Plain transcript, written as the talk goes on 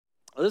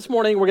This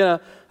morning we're going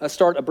to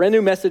start a brand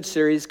new message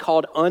series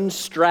called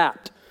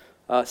Unstrapped,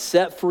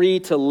 Set Free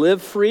to Live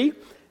Free.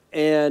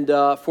 And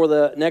for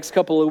the next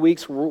couple of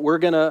weeks, we're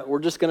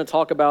just gonna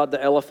talk about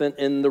the elephant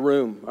in the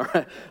room. All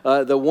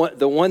right, the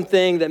one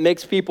thing that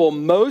makes people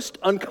most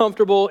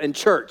uncomfortable in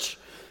church,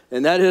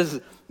 and that is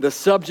the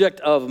subject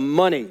of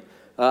money.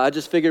 I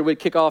just figured we'd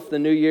kick off the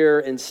new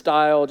year in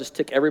style, just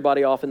tick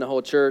everybody off in the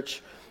whole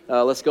church.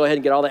 Let's go ahead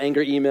and get all the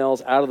angry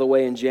emails out of the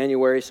way in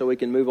January so we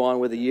can move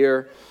on with the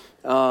year.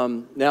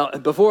 Now,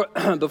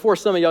 before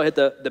some of y'all hit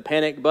the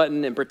panic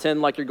button and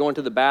pretend like you're going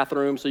to the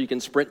bathroom so you can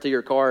sprint to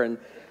your car and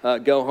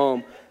go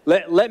home,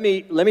 let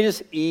me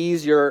just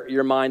ease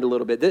your mind a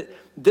little bit.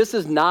 This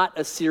is not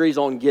a series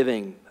on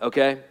giving,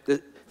 okay?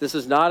 This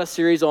is not a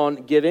series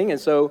on giving, and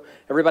so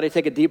everybody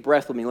take a deep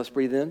breath with me. Let's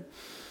breathe in.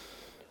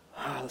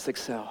 Let's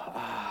exhale.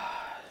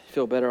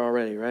 Feel better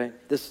already, right?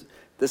 This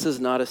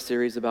is not a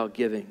series about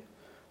giving.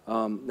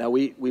 Now,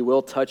 we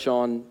will touch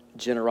on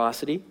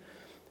generosity,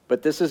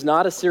 but this is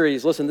not a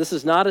series. Listen, this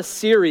is not a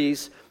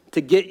series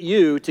to get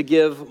you to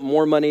give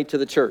more money to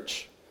the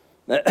church.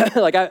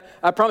 Like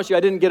I promise you, I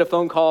didn't get a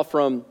phone call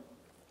from,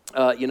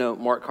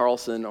 Mark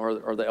Carlson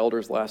or the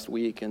elders last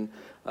week, and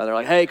they're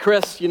like, "Hey,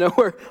 Chris,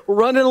 we're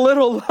running a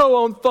little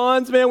low on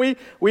funds, man. We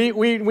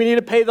need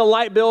to pay the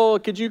light bill.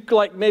 Could you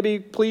maybe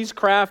please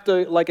craft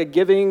a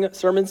giving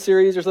sermon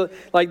series or something?"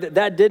 Like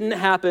that didn't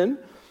happen.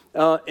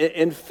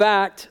 In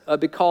fact,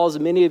 because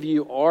many of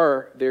you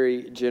are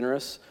very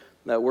generous,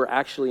 we're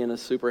actually in a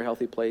super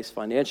healthy place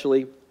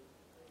financially,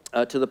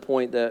 to the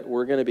point that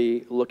we're going to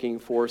be looking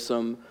for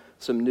some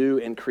new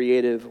and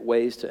creative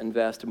ways to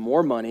invest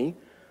more money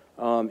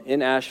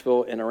in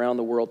Asheville and around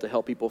the world to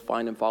help people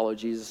find and follow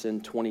Jesus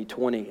in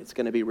 2020. It's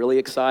going to be really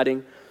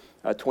exciting.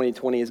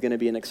 2020 is going to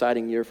be an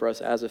exciting year for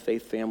us as a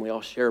faith family.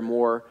 I'll share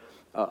more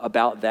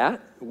about that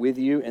with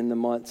you in the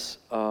months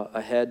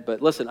ahead.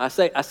 But listen, I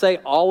say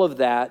all of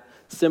that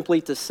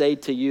simply to say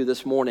to you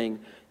this morning,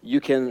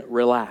 you can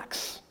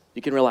relax.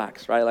 You can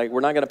relax, right? Like,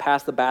 we're not going to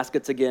pass the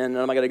baskets again, and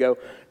I'm not going to go,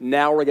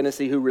 now we're going to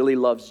see who really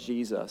loves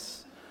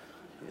Jesus.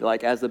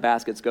 Like, as the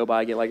baskets go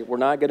by again, like, we're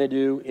not going to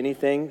do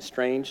anything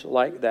strange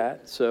like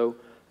that. So,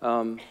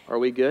 are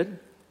we good?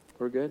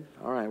 We're good?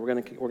 All right,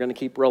 we're gonna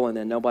keep rolling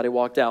then. Nobody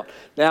walked out.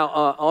 Now,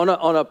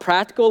 on a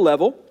practical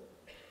level,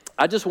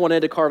 I just wanted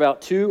to carve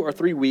out 2 or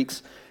 3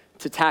 weeks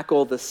to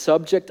tackle the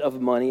subject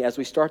of money as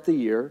we start the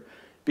year,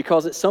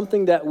 because it's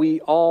something that we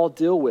all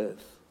deal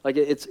with. Like,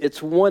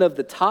 it's one of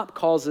the top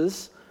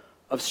causes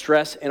of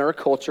stress in our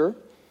culture.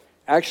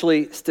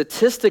 Actually,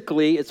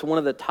 statistically, it's one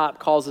of the top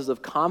causes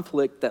of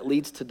conflict that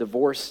leads to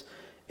divorce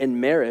and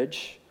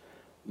marriage.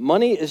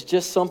 Money is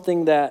just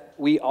something that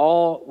we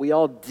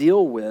all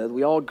deal with,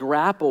 we all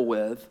grapple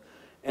with.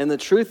 And the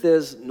truth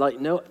is,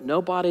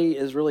 nobody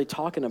is really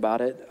talking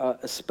about it,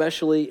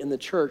 especially in the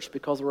church,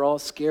 because we're all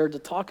scared to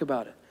talk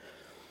about it.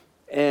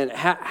 And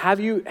have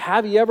you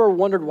ever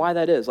wondered why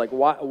that is? Like,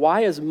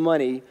 why is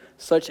money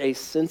such a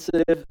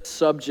sensitive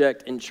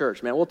subject in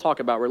church? Man, we'll talk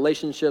about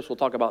relationships, we'll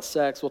talk about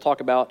sex, we'll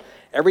talk about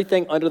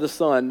everything under the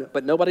sun,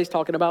 but nobody's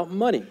talking about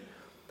money.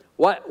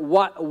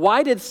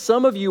 Why did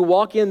some of you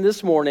walk in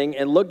this morning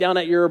and look down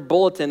at your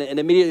bulletin and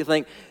immediately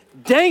think,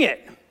 dang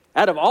it,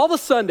 out of all the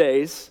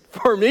Sundays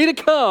for me to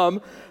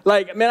come,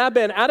 like, man, I've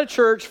been out of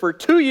church for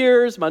 2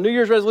 years. My New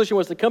Year's resolution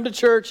was to come to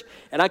church,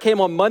 and I came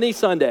on Monday,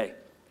 Sunday.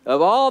 Of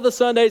all the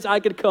Sundays I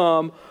could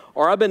come,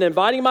 or I've been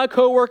inviting my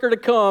coworker to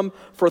come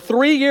for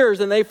 3 years,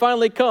 and they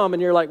finally come,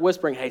 and you're like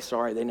whispering, "Hey,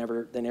 sorry, they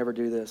never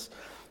do this."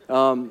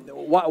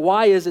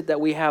 Why is it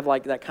that we have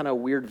like that kind of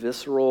weird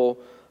visceral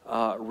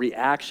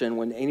reaction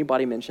when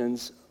anybody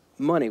mentions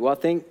money? Well, I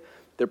think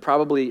there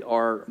probably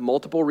are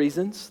multiple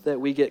reasons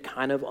that we get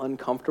kind of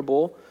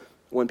uncomfortable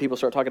when people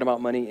start talking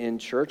about money in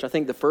church. I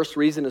think the first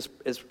reason is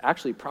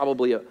actually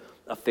probably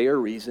a fair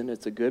reason.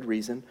 It's a good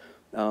reason.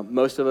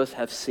 Most of us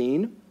have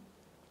seen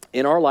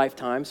in our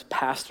lifetimes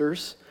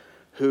pastors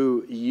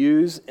who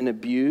use and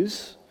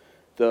abuse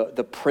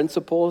the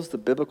principles, the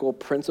biblical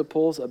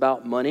principles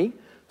about money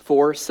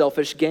for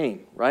selfish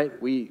gain, right?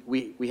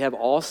 We have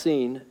all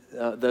seen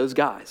those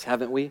guys,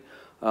 haven't we?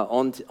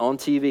 On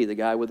TV, the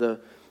guy with the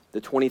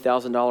 $20,000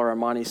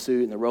 Armani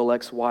suit and the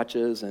Rolex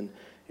watches,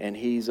 and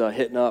he's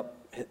hitting up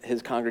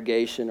his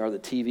congregation or the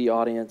TV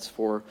audience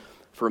for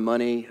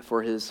money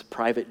for his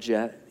private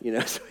jet,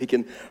 so he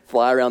can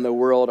fly around the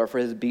world, or for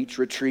his beach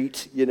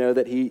retreat,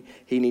 that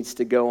he needs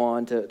to go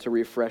on to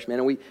refresh, man.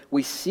 And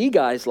we see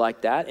guys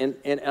like that,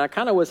 and I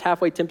kind of was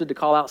halfway tempted to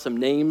call out some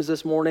names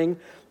this morning.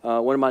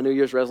 One of my New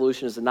Year's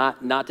resolutions is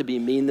not to be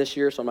mean this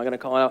year, so I'm not going to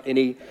call out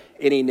any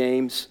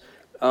names.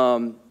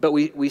 But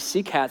we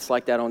see cats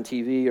like that on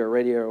TV or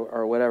radio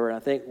or whatever, and I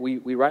think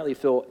we rightly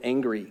feel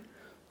angry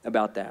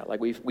about that. Like,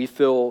 we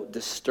feel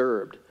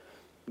disturbed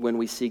when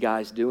we see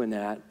guys doing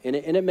that. And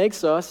it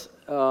makes us,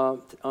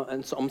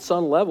 on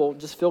some level,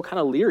 just feel kind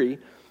of leery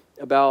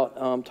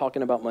about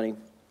talking about money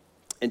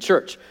in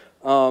church.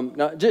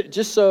 Now,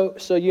 just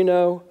so you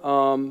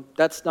know,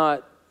 that's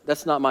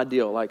not my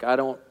deal. Like, I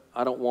don't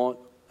want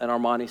an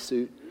Armani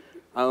suit.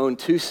 I own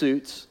 2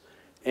 suits,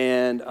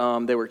 and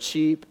they were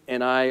cheap,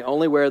 and I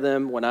only wear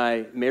them when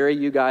I marry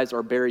you guys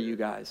or bury you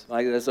guys.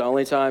 Like, that's the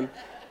only time.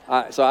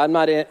 So I'm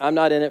not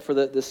in it for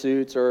the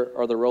suits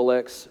or the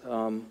Rolex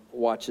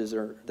watches,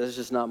 or that's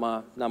just not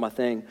my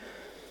thing.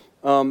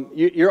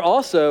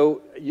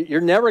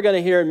 You're never going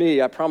to hear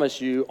me, I promise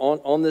you,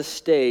 on this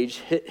stage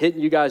hitting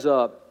you guys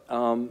up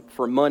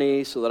for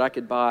money so that I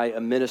could buy a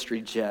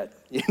ministry jet,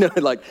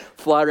 like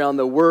fly around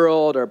the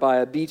world or buy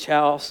a beach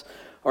house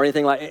or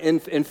anything like.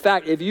 In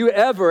fact, if you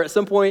ever at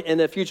some point in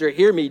the future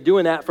hear me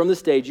doing that from the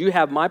stage, you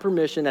have my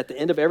permission. At the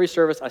end of every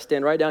service, I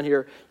stand right down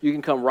here. You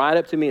can come right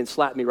up to me and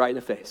slap me right in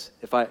the face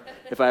if I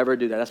ever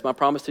do that. That's my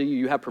promise to you.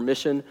 You have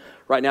permission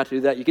right now to do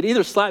that. You could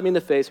either slap me in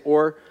the face,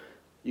 or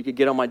you could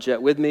get on my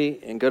jet with me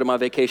and go to my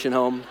vacation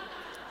home,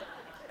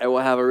 and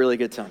we'll have a really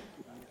good time.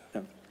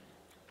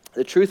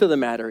 The truth of the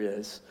matter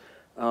is,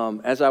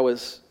 as I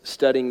was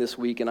studying this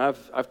week, and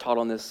I've taught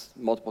on this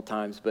multiple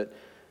times, but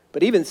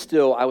even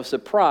still, I was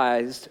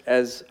surprised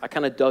as I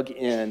kind of dug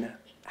in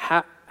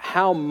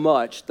how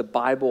much the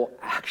Bible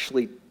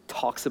actually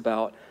talks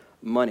about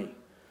money.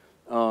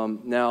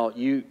 Now,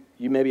 you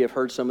maybe have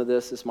heard some of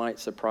this. This might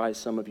surprise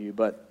some of you,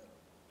 but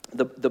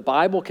the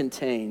Bible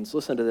contains,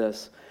 listen to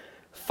this,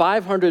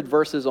 500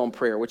 verses on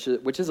prayer, which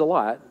is a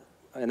lot,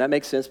 and that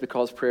makes sense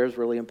because prayer is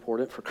really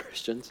important for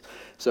Christians.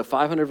 So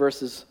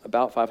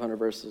about 500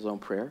 verses on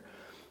prayer.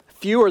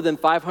 Fewer than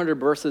 500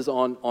 verses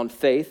on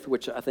faith,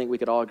 which I think we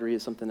could all agree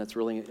is something that's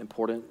really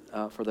important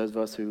for those of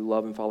us who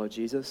love and follow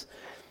Jesus.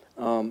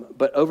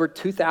 But over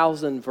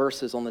 2,000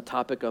 verses on the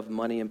topic of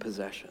money and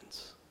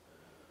possessions.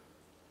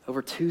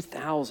 Over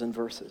 2,000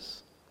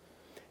 verses.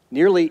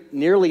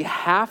 Nearly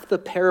half the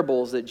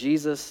parables that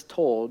Jesus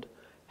told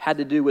had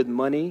to do with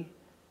money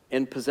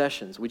and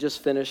possessions. We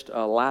just finished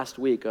last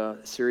week a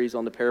series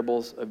on the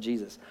parables of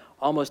Jesus.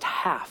 Almost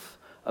half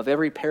of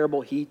every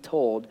parable he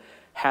told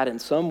had in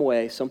some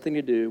way something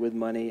to do with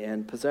money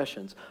and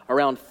possessions.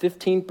 Around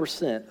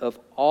 15% of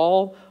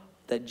all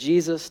that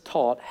Jesus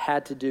taught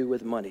had to do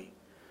with money.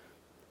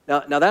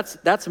 Now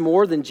that's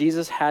more than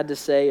Jesus had to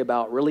say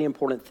about really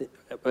important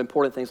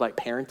things like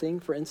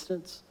parenting, for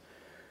instance.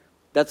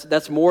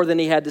 That's more than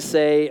he had to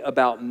say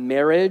about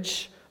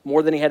marriage,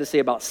 more than he had to say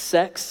about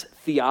sex,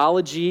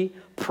 theology,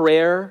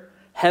 prayer,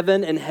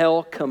 heaven and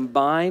hell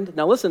combined.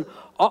 Now listen,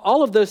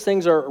 all of those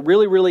things are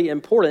really, really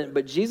important,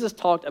 but Jesus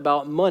talked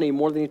about money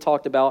more than he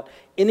talked about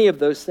any of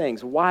those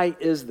things. Why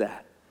is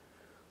that?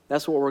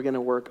 That's what we're going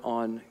to work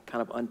on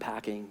kind of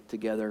unpacking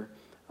together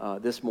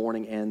this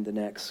morning and the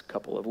next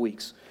couple of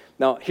weeks.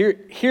 Now,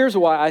 here's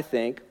why I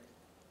think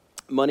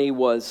money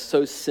was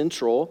so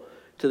central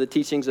to the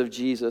teachings of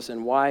Jesus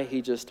and why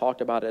he just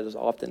talked about it as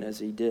often as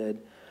he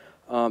did.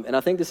 And I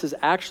think this is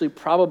actually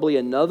probably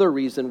another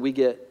reason we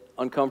get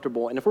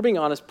uncomfortable, and if we're being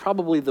honest,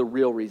 probably the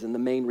real reason, the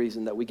main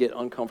reason that we get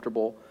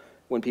uncomfortable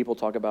when people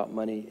talk about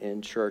money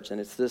in church, and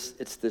it's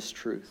this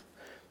truth.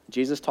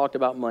 Jesus talked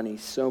about money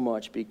so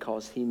much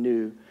because he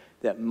knew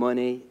that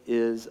money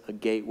is a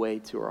gateway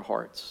to our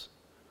hearts.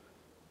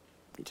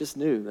 He just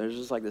knew. There's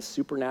just like this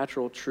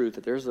supernatural truth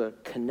that there's a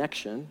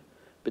connection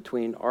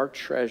between our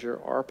treasure,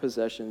 our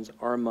possessions,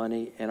 our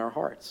money, and our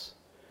hearts.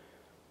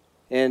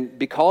 And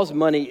because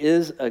money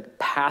is a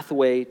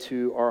pathway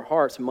to our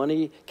hearts,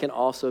 money can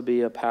also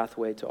be a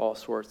pathway to all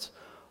sorts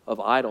of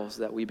idols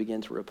that we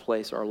begin to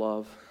replace our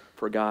love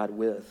for God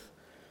with.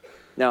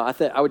 Now,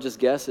 I would just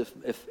guess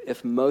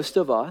if most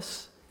of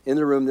us in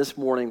the room this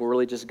morning were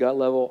really just gut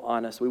level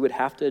honest, we would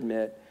have to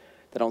admit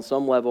that on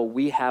some level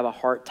we have a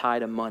heart tie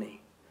to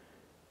money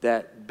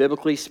that,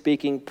 biblically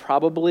speaking,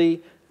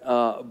 probably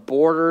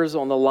borders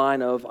on the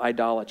line of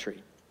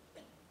idolatry.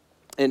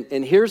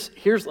 And here's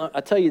I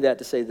tell you that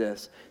to say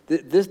this.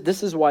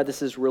 This is why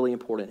this is really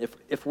important.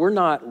 If we're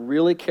not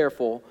really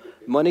careful,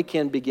 money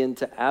can begin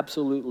to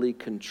absolutely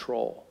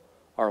control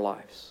our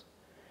lives.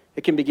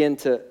 It can begin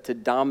to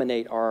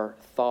dominate our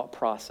thought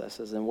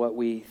processes and what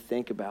we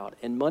think about.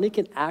 And money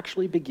can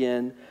actually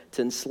begin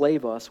to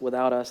enslave us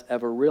without us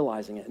ever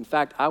realizing it. In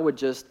fact, I would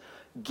just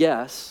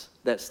guess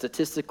that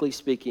statistically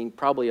speaking,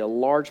 probably a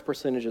large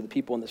percentage of the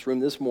people in this room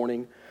this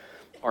morning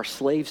are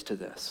slaves to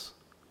this.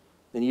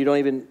 And you don't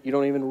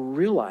even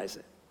realize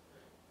it.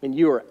 I mean,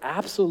 you are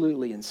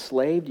absolutely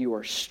enslaved, you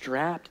are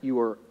strapped, you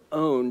are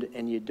owned,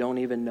 and you don't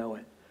even know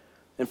it.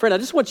 And friend, I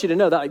just want you to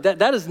know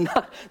that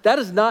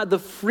is not the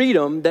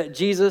freedom that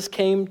Jesus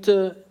came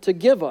to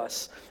give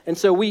us. And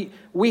so we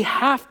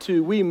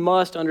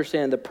must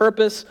understand the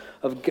purpose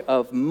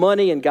of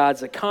money and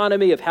God's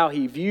economy, of how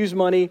he views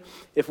money,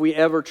 if we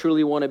ever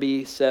truly want to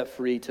be set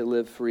free to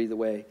live free the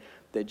way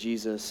that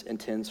Jesus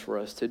intends for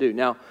us to do.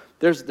 Now,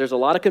 there's a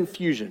lot of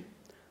confusion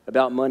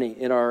about money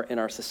in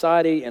our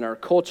society, in our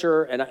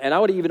culture, and I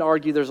would even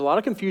argue there's a lot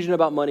of confusion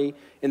about money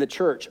in the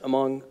church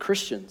among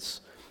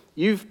Christians.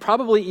 You've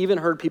probably even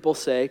heard people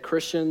say,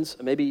 Christians,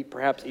 maybe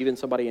perhaps even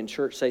somebody in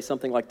church say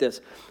something like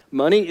this: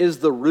 money is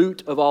the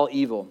root of all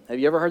evil. Have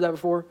you ever heard that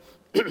before?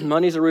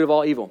 Money is the root of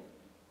all evil.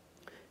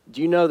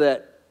 Do you know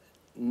that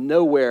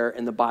nowhere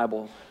in the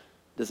Bible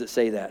does it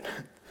say that?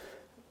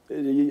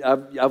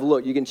 I've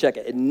looked, you can check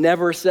it. It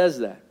never says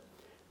that.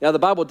 Now, the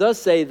Bible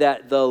does say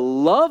that the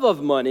love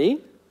of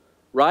money,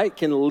 right,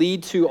 can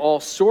lead to all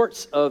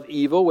sorts of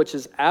evil, which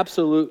is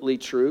absolutely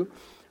true.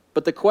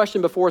 But the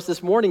question before us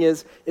this morning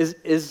is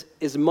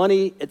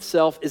money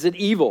itself, is it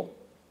evil?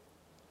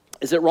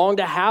 Is it wrong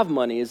to have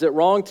money? Is it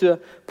wrong to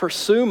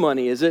pursue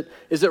money? Is it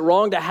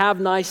wrong to have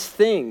nice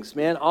things?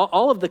 Man,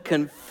 all of the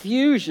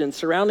confusion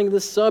surrounding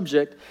this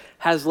subject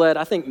has led,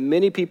 I think,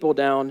 many people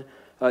down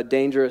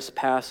dangerous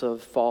paths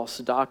of false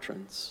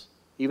doctrines,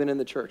 even in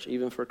the church,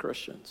 even for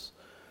Christians.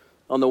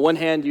 On the one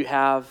hand, you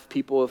have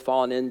people who have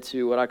fallen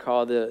into what I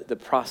call the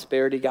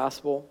prosperity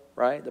gospel,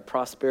 right? The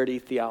prosperity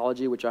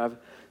theology, which I've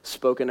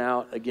spoken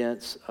out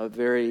against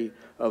very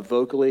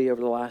vocally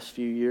over the last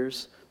few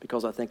years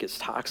because I think it's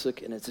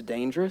toxic and it's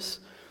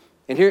dangerous.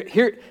 And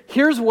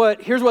here's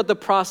what the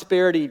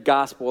prosperity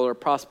gospel or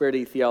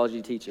prosperity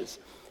theology teaches.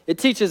 It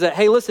teaches that,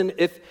 hey, listen,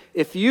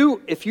 if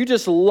you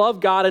just love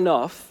God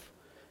enough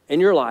in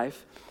your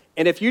life,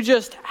 and if you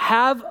just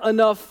have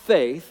enough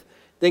faith,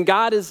 then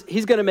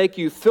He's going to make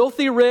you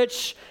filthy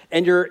rich,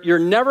 and you're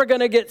never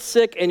going to get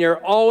sick, and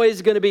you're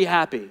always going to be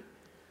happy.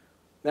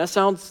 That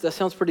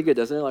sounds pretty good,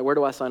 doesn't it? Like, where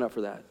do I sign up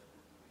for that?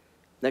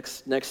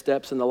 Next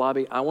steps in the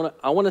lobby. I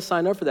want to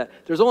sign up for that.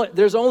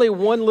 There's only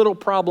one little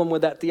problem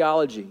with that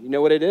theology. You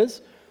know what it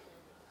is?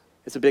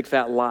 It's a big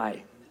fat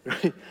lie.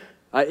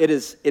 It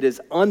is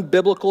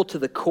unbiblical to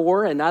the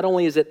core, and not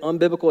only is it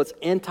unbiblical, it's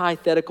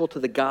antithetical to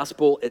the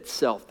gospel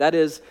itself. That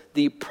is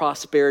the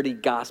prosperity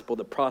gospel,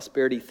 the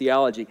prosperity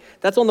theology.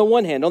 That's on the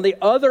one hand. On the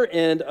other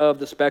end of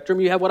the spectrum,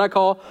 you have what I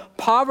call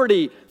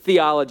poverty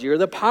theology, or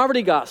the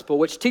poverty gospel,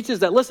 which teaches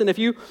that, listen, if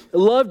you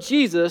love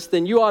Jesus,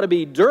 then you ought to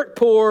be dirt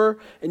poor,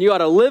 and you ought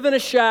to live in a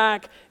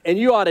shack, and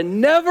you ought to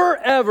never,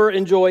 ever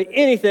enjoy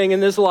anything in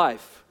this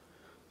life.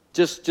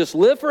 Just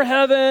live for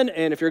heaven,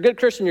 and if you're a good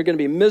Christian, you're going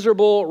to be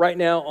miserable right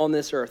now on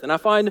this earth. And I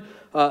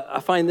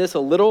find this a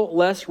little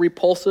less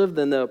repulsive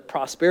than the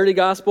prosperity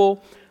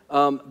gospel,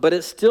 but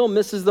it still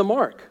misses the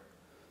mark.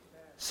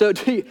 So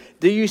do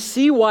you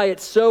see why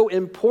it's so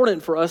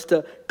important for us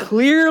to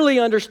clearly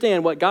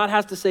understand what God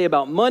has to say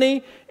about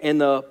money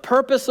and the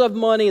purpose of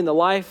money in the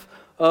life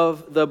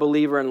of the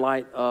believer in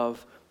light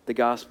of the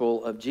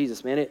gospel of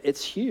Jesus? Man,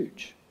 it's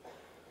huge.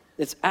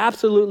 It's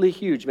absolutely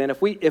huge, man.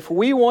 If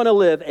we want to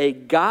live a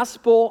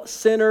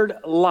gospel-centered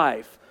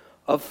life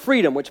of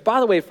freedom, which, by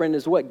the way, friend,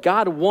 is what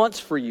God wants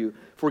for you,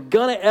 if we're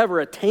going to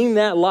ever attain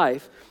that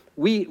life,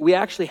 we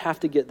actually have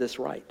to get this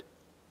right.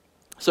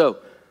 So,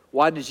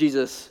 why did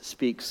Jesus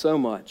speak so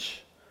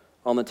much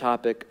on the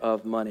topic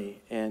of money?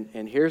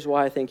 And here's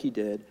why I think he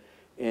did.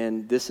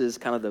 And this is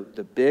kind of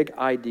the big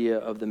idea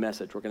of the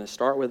message. We're going to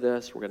start with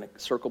this. We're going to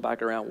circle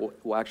back around.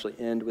 We'll actually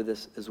end with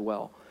this as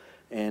well.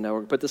 And we're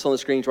going to put this on the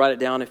screens. Write it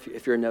down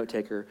if you're a note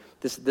taker.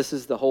 This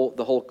is the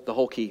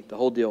whole key, the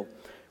whole deal.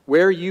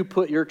 Where you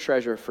put your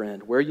treasure,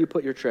 friend, where you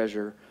put your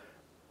treasure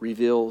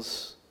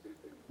reveals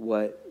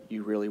what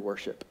you really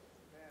worship.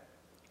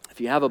 If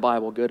you have a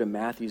Bible, go to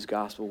Matthew's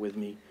Gospel with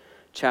me.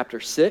 Chapter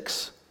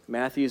 6,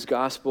 Matthew's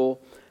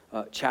Gospel,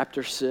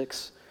 chapter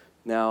 6.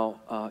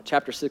 Now,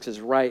 chapter 6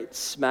 is right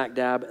smack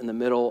dab in the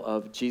middle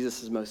of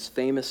Jesus' most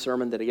famous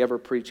sermon that he ever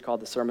preached, called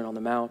the Sermon on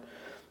the Mount.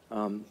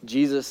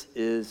 Jesus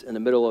is in the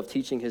middle of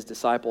teaching his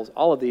disciples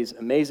all of these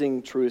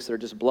amazing truths that are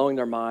just blowing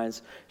their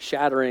minds,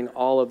 shattering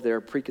all of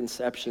their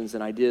preconceptions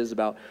and ideas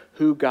about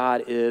who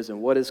God is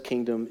and what his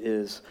kingdom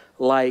is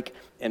like.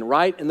 And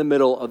right in the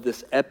middle of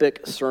this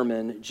epic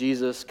sermon,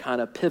 Jesus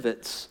kind of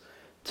pivots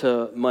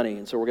to money.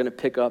 And so we're going to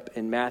pick up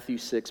in Matthew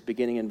 6,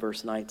 beginning in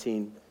verse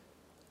 19.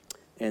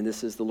 And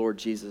this is the Lord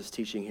Jesus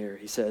teaching here.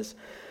 He says,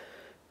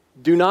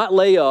 "Do not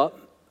lay up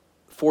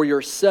for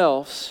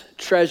yourselves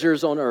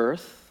treasures on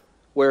earth,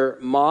 where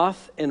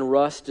moth and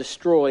rust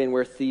destroy and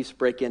where thieves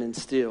break in and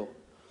steal.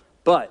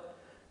 But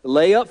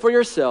lay up for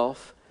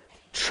yourself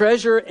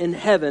treasure in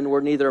heaven,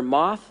 where neither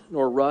moth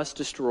nor rust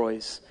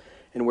destroys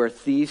and where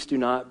thieves do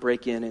not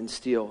break in and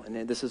steal."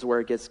 And this is where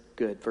it gets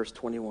good. Verse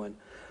 21.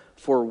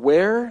 "For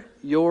where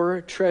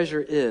your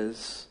treasure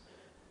is,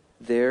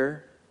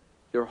 there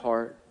your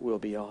heart will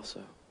be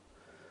also."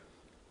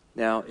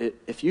 Now,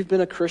 if you've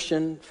been a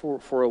Christian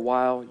for a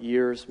while,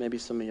 years, maybe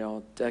some of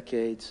y'all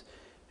decades,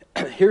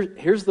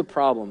 here's the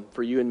problem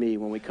for you and me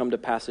when we come to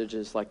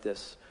passages like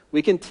this.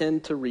 We can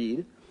tend to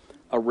read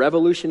a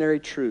revolutionary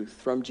truth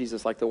from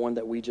Jesus like the one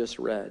that we just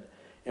read,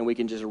 and we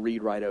can just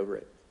read right over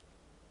it.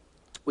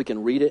 We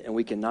can read it and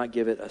we cannot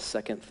give it a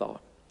second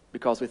thought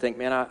because we think,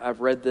 man,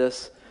 I've read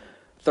this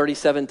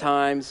 37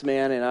 times,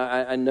 man, and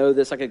I know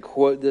this. I could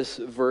quote this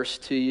verse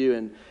to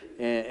you,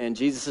 and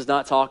Jesus is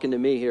not talking to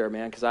me here,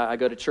 man, because I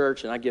go to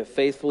church and I give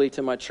faithfully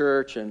to my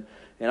church, and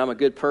I'm a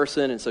good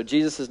person, and so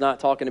Jesus is not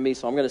talking to me,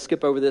 so I'm going to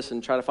skip over this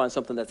and try to find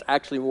something that's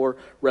actually more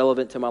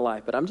relevant to my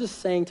life. But I'm just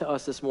saying to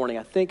us this morning,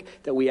 I think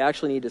that we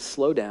actually need to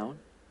slow down,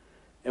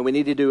 and we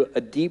need to do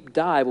a deep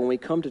dive when we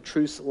come to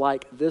truths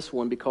like this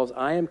one, because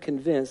I am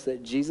convinced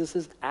that Jesus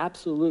is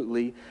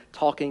absolutely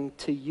talking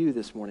to you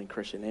this morning,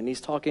 Christian, and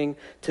he's talking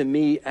to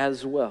me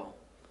as well.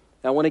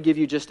 Now, I want to give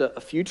you just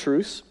a few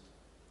truths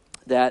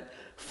that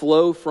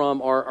flow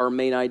from our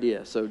main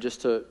idea. So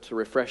just to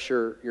refresh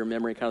your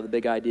memory, kind of the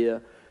big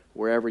idea,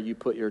 wherever you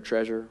put your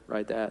treasure,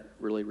 right, that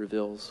really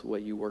reveals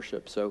what you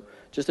worship. So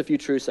just a few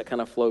truths that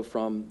kind of flow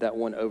from that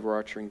one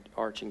overarching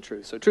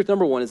truth. So truth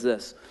number one is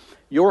this: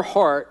 your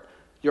heart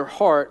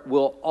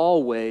will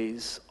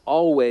always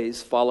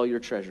follow your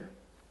treasure.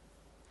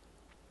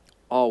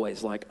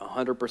 Always, like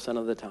 100%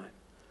 of the time.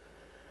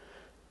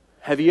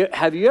 Have you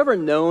ever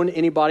known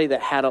anybody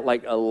that had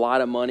a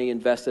lot of money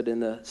invested in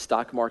the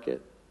stock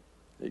market?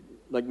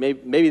 Like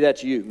maybe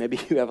that's you. Maybe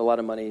you have a lot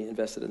of money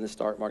invested in the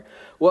stock market.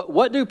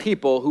 What do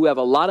people who have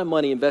a lot of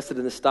money invested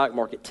in the stock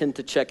market tend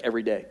to check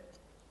every day?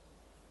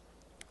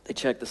 They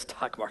check the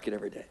stock market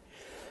every day.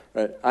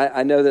 Right?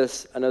 I know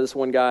this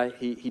one guy.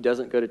 He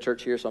doesn't go to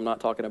church here, so I'm not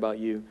talking about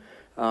you.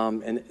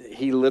 And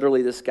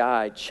this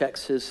guy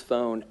checks his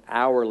phone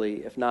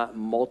hourly, if not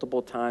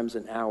multiple times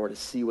an hour, to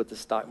see what the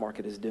stock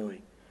market is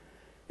doing.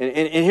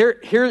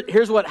 And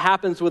here's what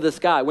happens with this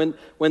guy. When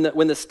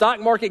the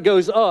stock market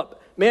goes up,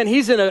 man,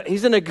 he's in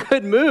a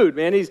good mood,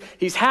 man.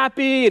 He's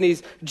happy and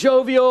he's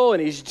jovial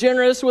and he's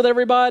generous with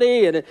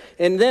everybody.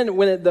 And then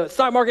when the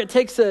stock market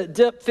takes a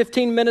dip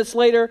 15 minutes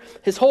later,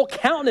 his whole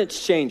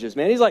countenance changes,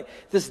 man. He's like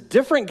this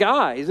different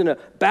guy. He's in a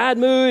bad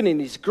mood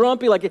and he's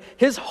grumpy. Like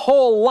his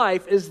whole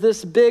life is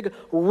this big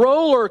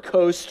roller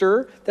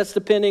coaster that's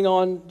depending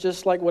on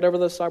just like whatever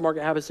the stock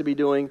market happens to be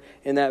doing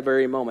in that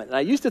very moment. And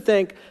I used to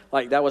think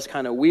like that was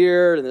kind of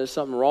weird and there's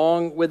something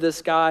wrong with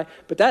this guy.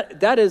 But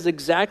that is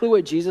exactly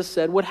what Jesus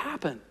said would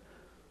happen.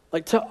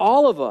 Like to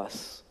all of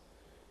us,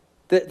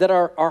 that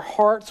our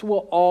hearts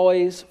will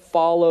always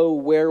follow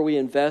where we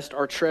invest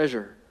our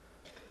treasure.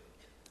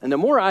 And the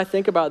more I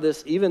think about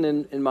this, even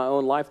in my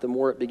own life, the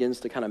more it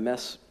begins to kind of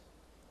mess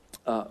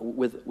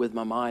with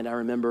my mind. I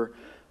remember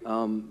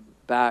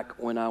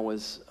back when I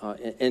was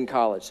in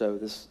college, so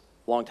this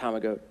long time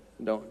ago,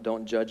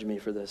 don't judge me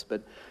for this,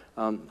 but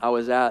I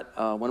was at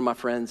one of my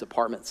friends'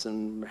 apartments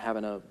and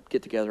having a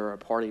get-together or a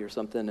party or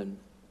something,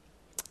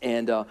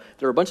 and there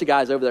were a bunch of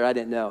guys over there I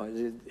didn't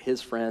know,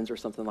 his friends or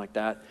something like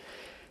that.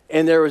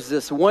 And there was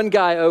this one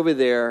guy over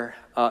there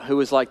who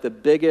was like the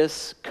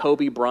biggest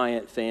Kobe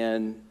Bryant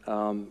fan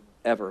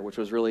ever, which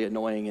was really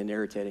annoying and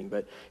irritating.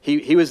 But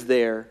he was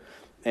there.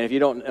 And if you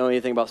don't know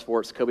anything about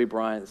sports, Kobe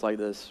Bryant is like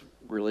this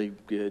really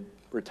good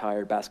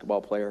retired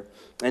basketball player.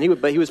 And he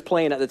was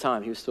playing at the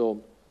time. He was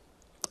still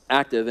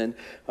active. And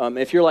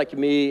if you're like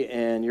me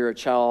and you're a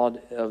child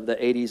of the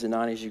 80s and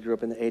 90s, you grew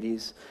up in the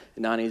 80s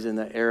and 90s in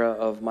the era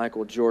of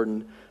Michael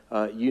Jordan,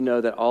 you know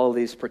that all of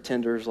these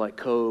pretenders like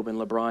Kobe and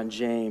LeBron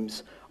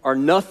James are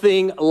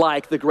nothing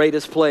like the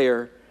greatest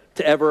player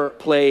to ever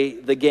play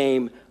the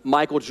game,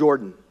 Michael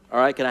Jordan. All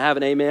right, can I have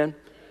an amen?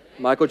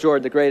 Michael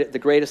Jordan, the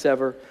greatest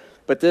ever.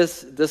 But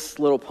this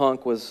little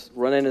punk was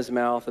running his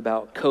mouth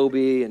about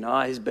Kobe and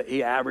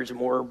he averaged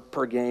more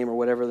per game or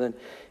whatever than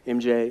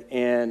MJ.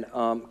 And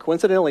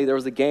coincidentally, there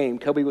was a game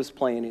Kobe was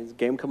playing. His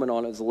game coming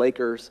on. It was the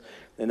Lakers,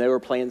 and they were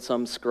playing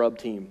some scrub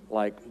team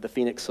like the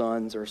Phoenix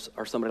Suns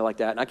or somebody like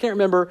that. And I can't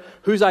remember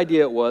whose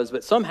idea it was,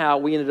 but somehow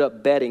we ended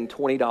up betting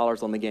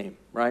 $20 on the game,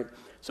 right?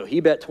 So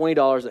he bet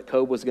 $20 that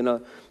Kobe was going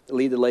to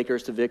lead the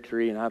Lakers to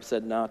victory, and I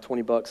said, nah,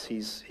 $20,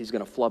 he's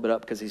going to flub it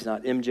up because he's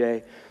not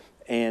MJ.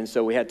 And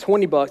so we had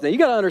 $20. Now, you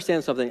got to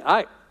understand something.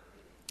 I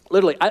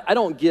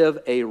don't give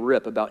a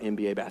rip about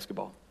NBA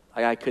basketball.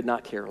 I could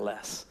not care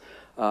less.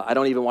 I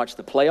don't even watch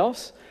the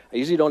playoffs. I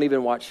usually don't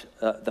even watch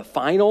the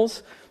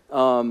finals.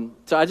 So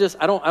I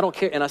don't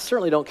care. And I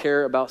certainly don't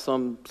care about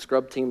some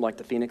scrub team like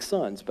the Phoenix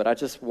Suns. But I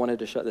just wanted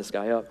to shut this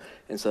guy up.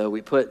 And so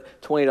we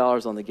put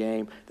 $20 on the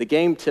game. The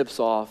game tips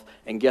off,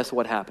 and guess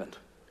what happened?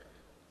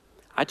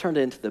 I turned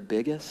into the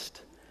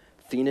biggest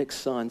Phoenix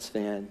Suns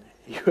fan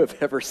you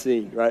have ever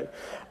seen, right?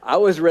 I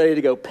was ready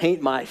to go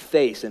paint my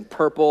face in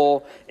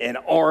purple and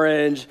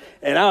orange,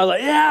 and I was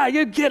like, yeah,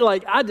 you get it.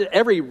 Like, I did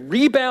every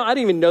rebound. I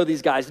didn't even know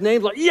these guys'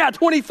 names. Like, yeah,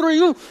 23,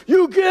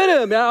 you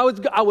get him.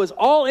 And I was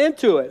all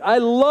into it. I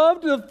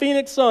loved the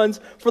Phoenix Suns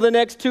for the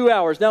next 2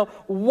 hours. Now,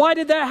 why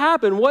did that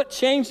happen? What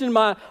changed in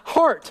my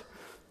heart?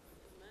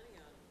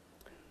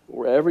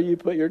 Wherever you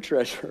put your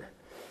treasure,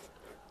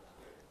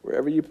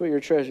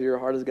 your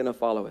heart is going to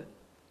follow it.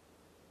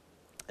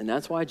 And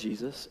that's why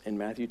Jesus in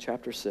Matthew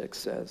chapter 6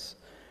 says,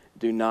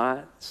 do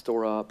not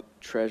store up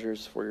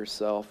treasures for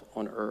yourself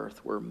on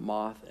earth where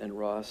moth and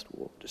rust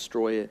will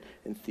destroy it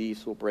and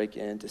thieves will break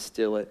in to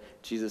steal it.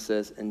 Jesus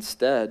says,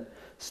 instead,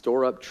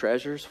 store up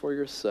treasures for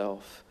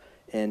yourself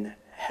in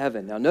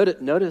heaven. Now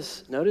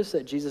notice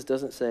that Jesus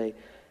doesn't say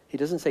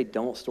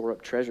don't store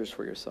up treasures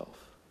for yourself.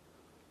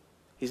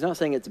 He's not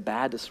saying it's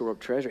bad to store up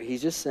treasure.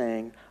 He's just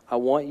saying, I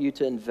want you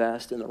to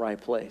invest in the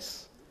right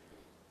place.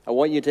 I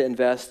want you to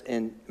invest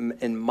in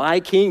my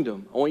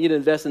kingdom. I want you to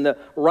invest in the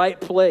right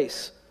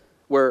place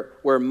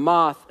where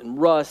moth and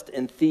rust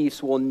and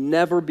thieves will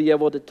never be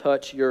able to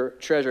touch your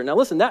treasure. Now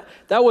listen,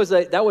 that was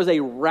a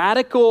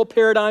radical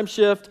paradigm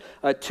shift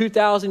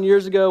 2,000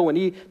 years ago when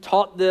he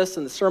taught this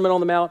in the Sermon on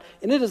the Mount,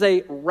 and it is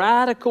a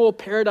radical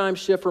paradigm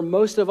shift for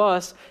most of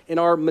us in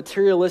our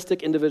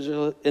materialistic,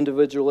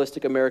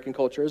 individualistic American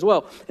culture as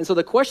well. And so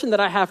the question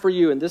that I have for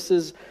you, and this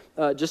is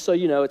just so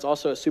you know, it's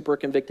also a super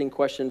convicting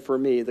question for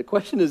me. The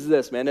question is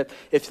this, man.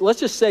 If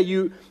let's just say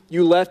you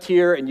left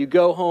here and you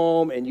go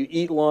home and you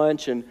eat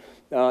lunch and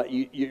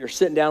you're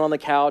sitting down on the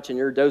couch and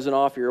you're dozing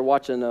off, or you're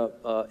watching a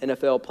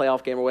NFL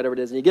playoff game or whatever it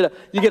is, and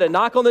you get a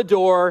knock on the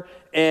door,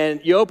 and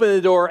you open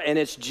the door, and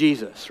it's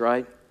Jesus,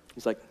 right?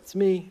 He's like, it's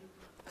me.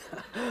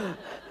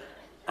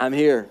 I'm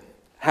here.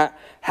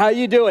 How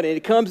you doing? And he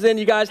comes in,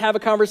 you guys have a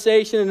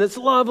conversation, and it's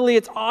lovely,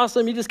 it's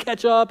awesome. You just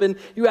catch up, and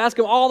you ask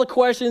him all the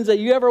questions that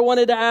you ever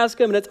wanted to ask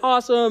him, and it's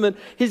awesome, and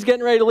he's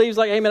getting ready to leave. He's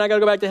like, hey, man, I got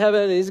to go back to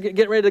heaven, and he's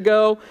getting ready to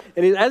go.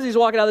 And as he's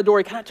walking out the door,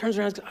 he kind of turns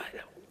around and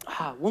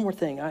goes, one more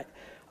thing.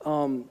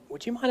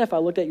 Would you mind if I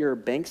looked at your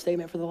bank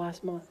statement for the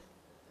last month?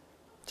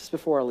 Just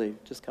before I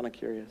leave, just kind of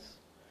curious.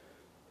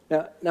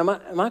 Now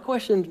my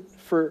question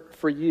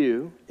for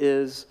you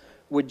is,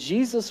 would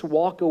Jesus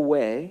walk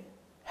away,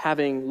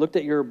 having looked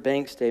at your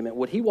bank statement,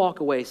 would he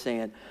walk away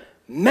saying,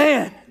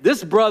 man,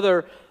 this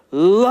brother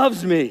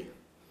loves me.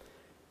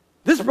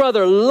 This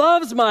brother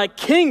loves my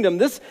kingdom.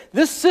 This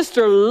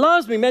sister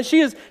loves me. Man,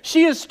 she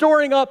is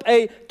storing up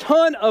a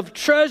ton of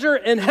treasure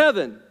in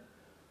heaven.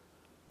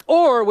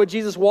 Or would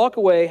Jesus walk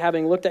away,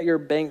 having looked at your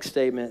bank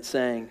statement,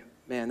 saying,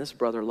 man, this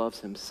brother loves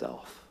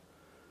himself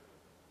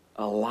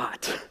a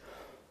lot.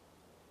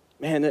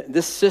 Man,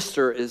 this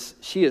sister is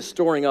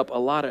storing up a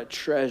lot of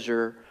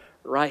treasure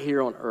right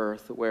here on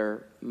earth,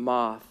 where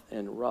moth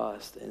and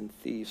rust and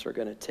thieves are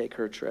going to take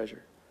her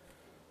treasure.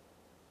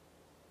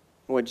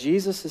 What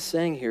Jesus is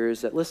saying here is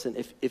that, listen,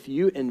 if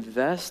you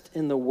invest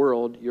in the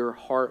world, your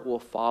heart will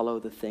follow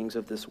the things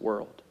of this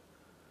world.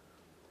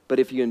 But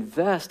if you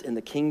invest in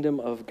the kingdom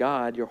of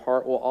God, your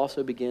heart will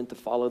also begin to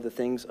follow the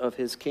things of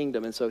his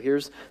kingdom. And so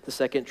here's the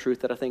second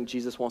truth that I think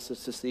Jesus wants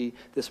us to see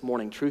this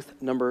morning. Truth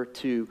number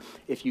 2,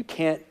 if you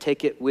can't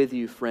take it with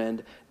you,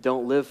 friend,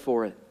 don't live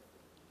for it.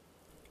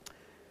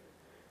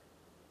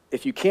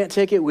 If you can't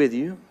take it with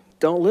you,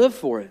 don't live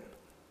for it.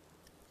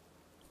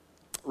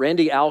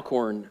 Randy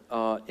Alcorn,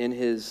 in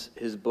his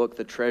book,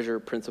 The Treasure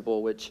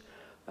Principle, which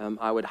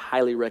I would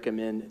highly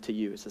recommend to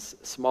you. It's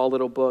a small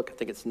little book. I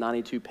think it's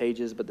 92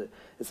 pages, but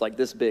it's like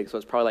this big, so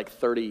it's probably like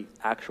 30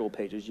 actual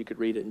pages. You could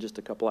read it in just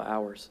a couple of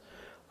hours.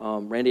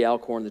 Randy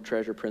Alcorn, The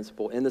Treasure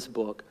Principle. In this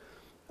book,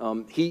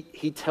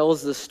 he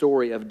tells the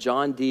story of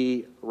John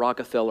D.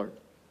 Rockefeller.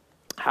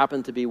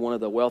 Happened to be one of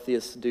the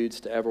wealthiest dudes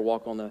to ever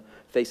walk on the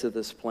face of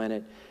this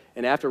planet.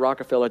 And after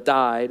Rockefeller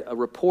died, a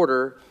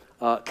reporter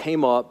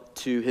came up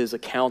to his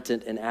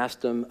accountant and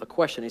asked him a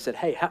question. He said,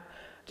 hey,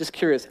 just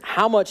curious,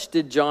 how much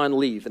did John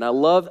leave? And I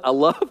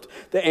loved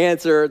the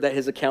answer that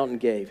his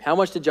accountant gave. How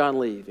much did John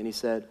leave? And he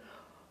said,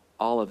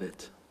 all of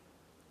it.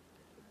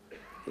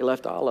 He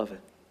left all of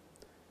it.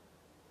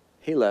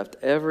 He left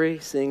every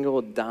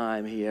single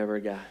dime he ever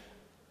got.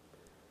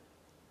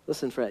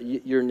 Listen,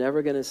 friend, you're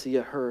never going to see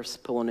a hearse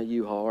pulling a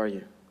U-Haul, are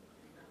you?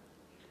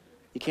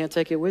 You can't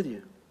take it with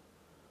you.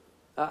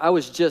 I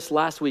was just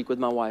last week with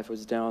my wife. I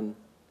was down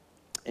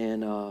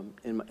in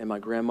my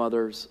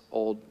grandmother's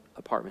old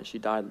apartment. She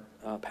died,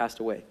 passed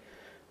away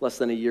less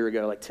than a year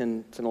ago, like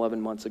 10, 11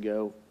 months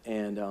ago.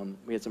 And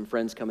we had some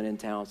friends coming in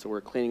town, so we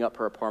were cleaning up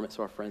her apartment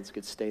so our friends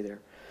could stay there.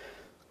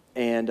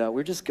 And we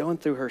were just going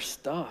through her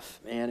stuff,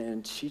 man.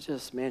 And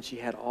she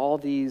had all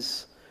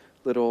these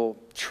little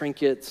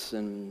trinkets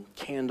and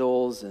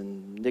candles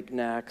and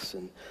knickknacks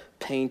and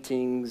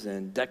paintings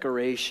and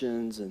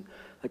decorations and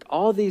like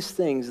all these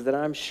things that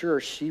I'm sure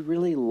she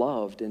really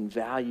loved and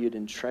valued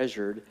and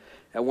treasured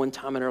at one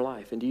time in her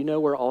life. And do you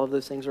know where all of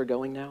those things are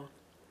going now?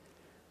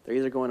 They're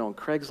either going on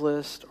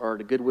Craigslist or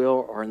to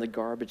Goodwill or in the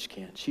garbage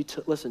can. She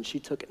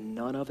took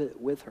none of it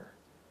with her.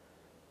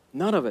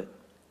 None of it.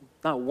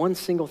 Not one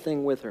single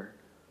thing with her.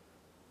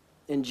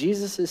 And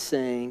Jesus is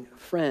saying,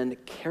 friend,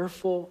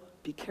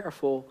 be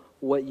careful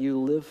what you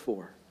live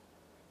for.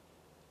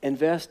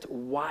 Invest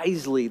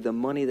wisely the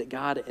money that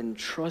God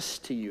entrusts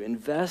to you.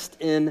 Invest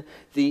in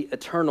the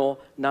eternal,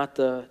 not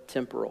the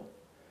temporal.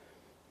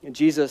 And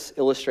Jesus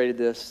illustrated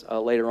this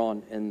later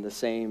on in the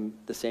same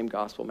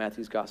gospel,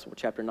 Matthew's gospel,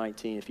 chapter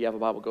 19. If you have a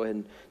Bible, go ahead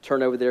and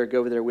turn over there. Go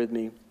over there with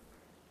me.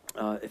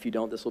 If you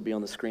don't, this will be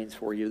on the screens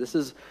for you. This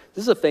is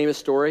a famous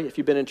story. If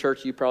you've been in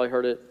church, you've probably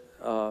heard it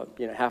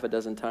half a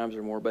dozen times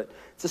or more. But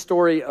it's a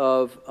story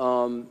of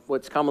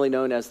what's commonly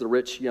known as the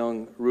rich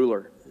young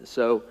ruler.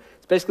 So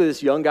it's basically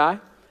this young guy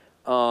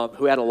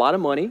who had a lot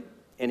of money,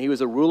 and he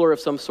was a ruler of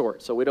some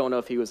sort. So we don't know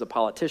if he was a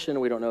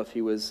politician. We don't know if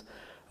he was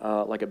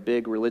like a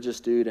big religious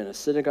dude in a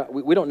synagogue.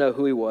 We don't know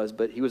who he was,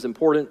 but he was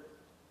important,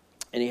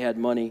 and he had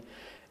money.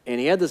 And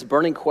he had this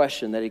burning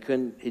question that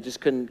he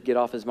just couldn't get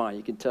off his mind.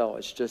 You can tell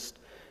it's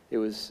it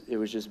was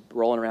just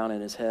rolling around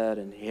in his head,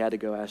 and he had to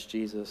go ask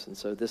Jesus. And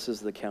so this is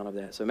the account of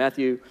that. So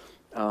Matthew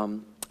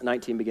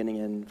 19, beginning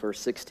in verse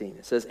 16.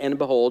 It says, "And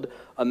behold,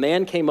 a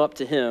man came up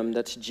to him,"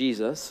 that's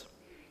Jesus,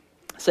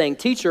 "saying,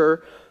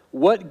 'Teacher,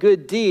 what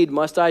good deed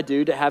must I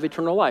do to have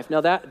eternal life?'"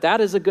 Now that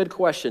is a good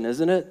question,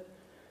 isn't it?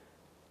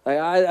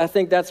 I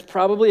think that's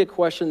probably a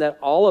question that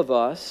all of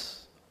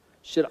us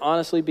should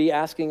honestly be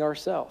asking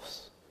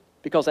ourselves.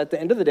 Because at the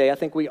end of the day, I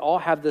think we all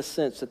have this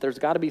sense that there's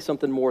got to be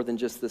something more than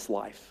just this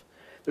life.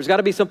 There's got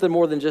to be something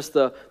more than just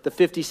the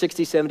 50,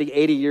 60, 70,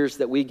 80 years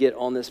that we get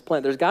on this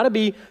planet. There's got to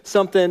be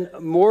something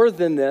more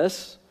than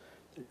this.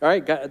 All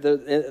right,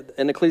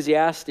 in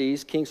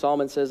Ecclesiastes, King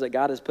Solomon says that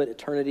God has put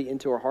eternity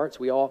into our hearts.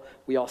 We all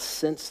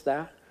sense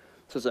that.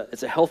 So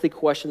it's a healthy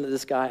question that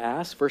this guy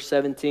asked. Verse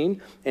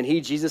 17, "And he,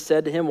 Jesus,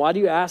 said to him, 'Why do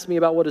you ask me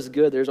about what is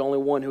good? There's only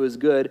one who is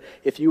good.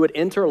 If you would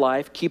enter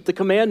life, keep the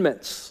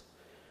commandments.'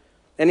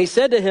 And he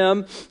said to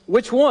him,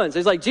 'Which ones?'"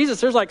 He's like,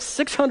 "Jesus, there's like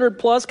 600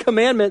 plus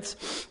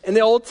commandments in the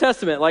Old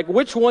Testament. Like,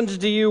 which ones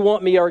do you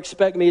want me or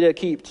expect me to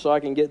keep so I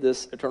can get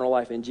this eternal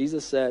life?" And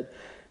Jesus said,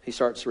 he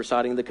starts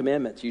reciting the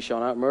commandments. "You shall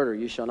not murder.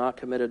 You shall not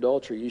commit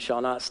adultery. You shall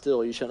not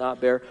steal. You shall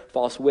not bear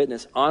false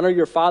witness. Honor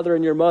your father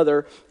and your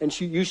mother, and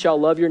you shall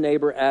love your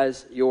neighbor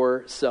as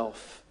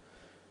yourself."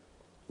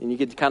 And you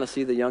can kind of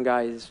see the young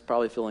guy is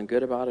probably feeling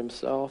good about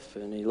himself.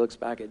 And he looks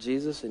back at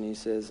Jesus and he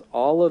says,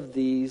 "All of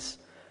these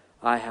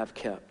I have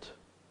kept.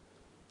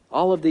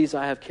 All of these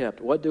I have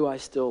kept. What do I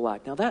still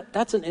lack?" Now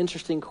that's an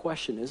interesting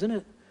question, isn't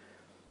it?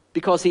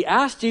 Because he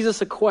asked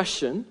Jesus a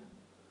question.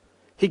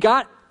 He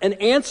got an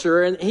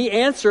answer, and he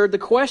answered the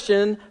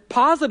question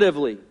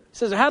positively. He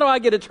says, "How do I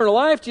get eternal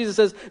life?" Jesus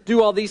says,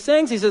 "Do all these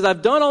things." He says,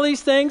 "I've done all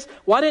these things."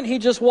 Why didn't he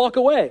just walk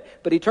away?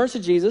 But he turns to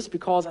Jesus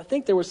because I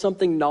think there was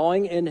something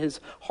gnawing in his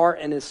heart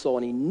and his soul.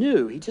 And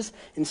he just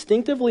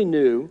instinctively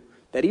knew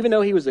that even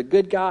though he was a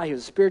good guy, he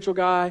was a spiritual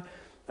guy,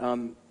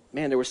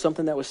 there was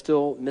something that was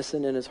still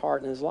missing in his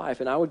heart and his life.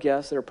 And I would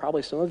guess there are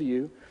probably some of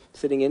you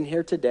sitting in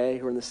here today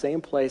who are in the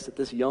same place that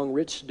this young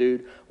rich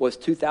dude was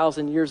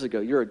 2,000 years ago.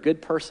 You're a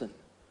good person.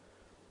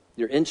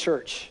 You're in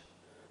church.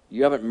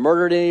 You haven't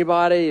murdered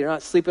anybody. You're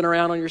not sleeping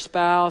around on your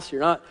spouse. You're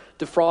not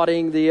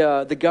defrauding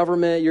the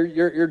government.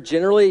 You're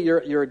generally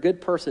a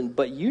good person.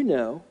 But you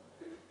know,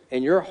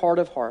 in your heart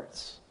of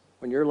hearts,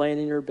 when you're laying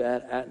in your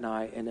bed at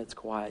night and it's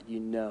quiet, you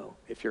know,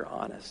 if you're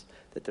honest,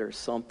 that there's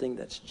something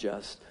that's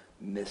just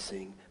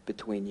missing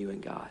between you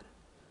and God.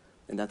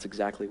 And that's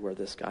exactly where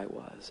this guy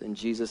was. And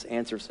Jesus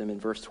answers him in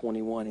verse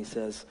 21. He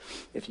says,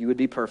 "If you would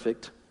be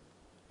perfect,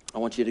 I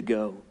want you to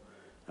go.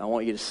 I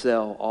want you to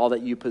sell all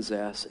that you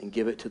possess and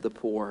give it to the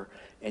poor,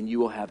 and you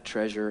will have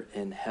treasure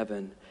in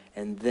heaven.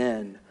 And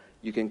then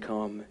you can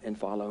come and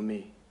follow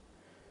me."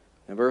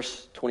 Now,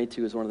 verse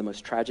 22 is one of the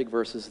most tragic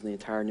verses in the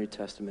entire New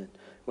Testament.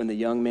 When the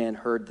young man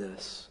heard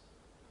this,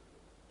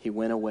 he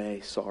went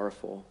away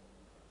sorrowful,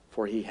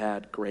 for he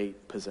had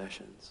great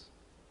possessions.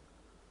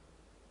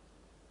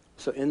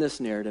 So in this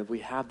narrative, we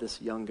have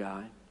this young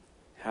guy,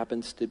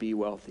 happens to be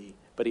wealthy,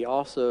 but he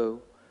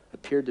also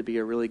appeared to be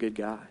a really good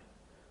guy.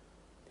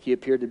 He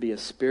appeared to be a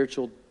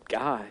spiritual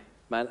guy.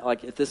 Man,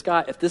 like if this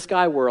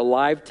guy were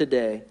alive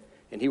today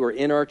and he were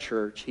in our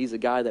church, he's a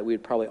guy that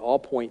we'd probably all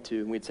point to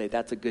and we'd say,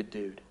 "That's a good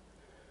dude.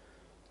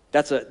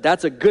 That's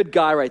a good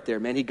guy right there,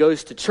 man. He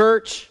goes to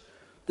church.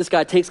 This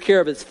guy takes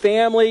care of his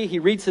family. He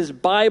reads his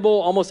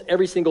Bible almost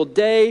every single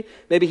day.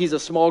 Maybe he's a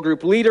small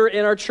group leader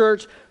in our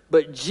church."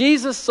 But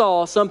Jesus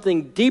saw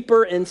something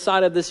deeper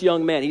inside of this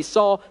young man. He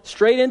saw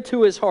straight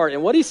into his heart.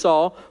 And what he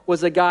saw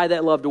was a guy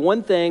that loved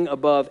one thing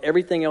above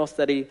everything else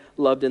that he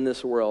loved in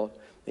this world.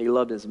 He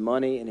loved his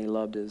money and he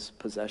loved his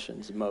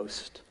possessions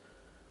most.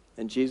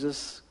 And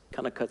Jesus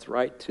kind of cuts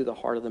right to the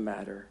heart of the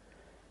matter.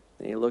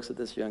 And he looks at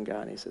this young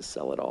guy and he says,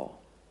 "Sell it all.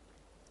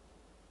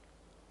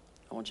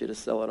 I want you to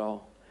sell it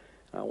all.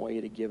 I want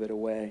you to give it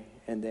away.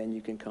 And then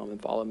you can come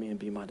and follow me and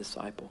be my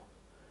disciple."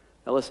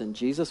 Now listen,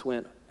 Jesus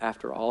went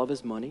after all of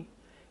his money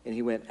and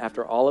he went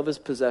after all of his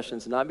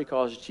possessions, not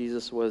because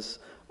Jesus was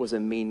a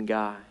mean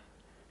guy.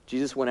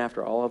 Jesus went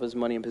after all of his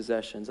money and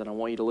possessions, and I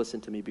want you to listen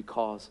to me,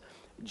 because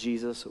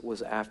Jesus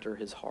was after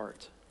his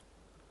heart.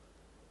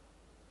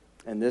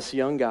 And this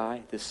young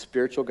guy, this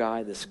spiritual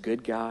guy, this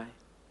good guy,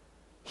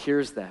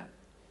 hears that.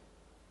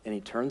 And he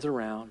turns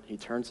around, he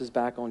turns his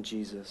back on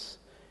Jesus,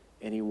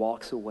 and he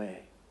walks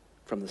away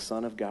from the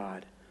Son of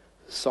God,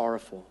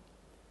 sorrowful,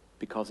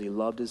 because he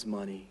loved his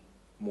money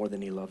more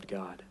than he loved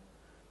God.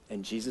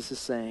 And Jesus is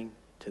saying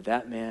to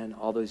that man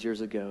all those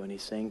years ago, and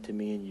he's saying to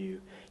me and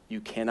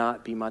you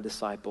cannot be my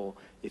disciple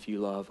if you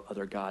love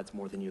other gods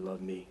more than you love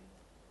me.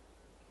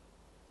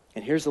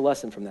 And here's the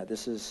lesson from that.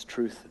 This is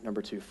truth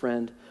number 2.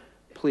 Friend,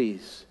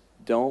 please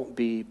don't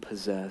be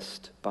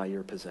possessed by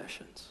your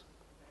possessions.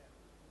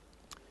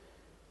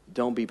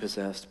 Don't be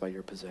possessed by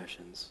your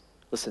possessions.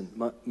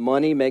 Listen,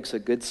 money makes a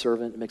good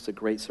servant, makes a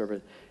great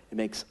servant. It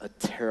makes a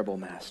terrible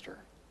master.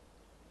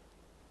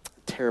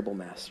 Terrible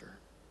master.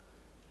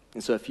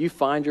 And so if you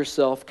find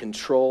yourself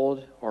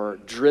controlled or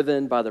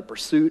driven by the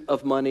pursuit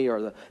of money or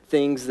the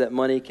things that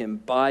money can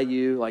buy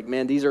you, like,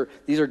 man, these are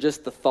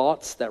just the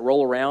thoughts that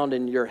roll around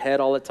in your head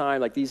all the time.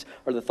 Like, these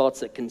are the thoughts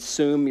that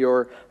consume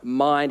your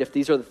mind. If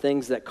these are the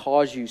things that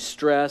cause you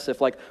stress,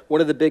 if like one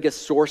of the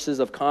biggest sources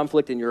of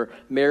conflict in your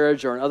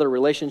marriage or in other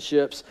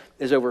relationships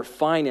is over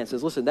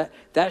finances, listen,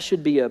 that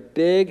should be a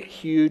big,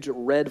 huge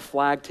red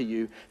flag to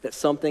you that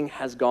something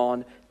has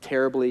gone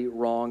terribly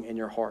wrong in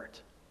your heart.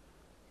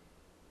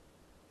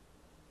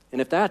 And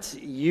if that's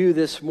you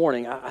this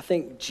morning, I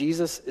think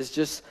Jesus is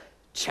just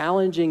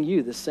challenging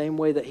you the same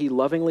way that he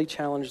lovingly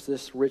challenged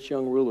this rich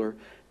young ruler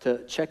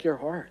to check your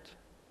heart,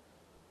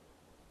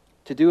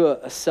 to do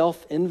a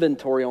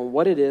self-inventory on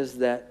what it is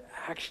that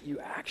you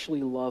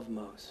actually love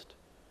most,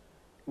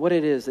 what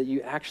it is that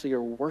you actually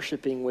are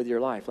worshiping with your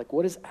life. Like,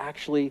 what is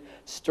actually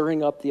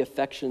stirring up the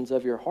affections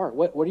of your heart?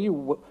 What are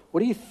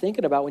you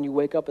thinking about when you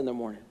wake up in the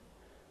morning?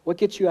 What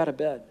gets you out of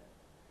bed?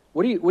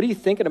 What are you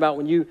thinking about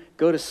when you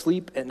go to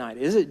sleep at night?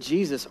 Is it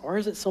Jesus or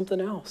is it something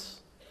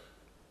else?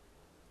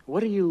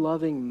 What are you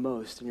loving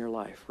most in your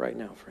life right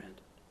now, friend?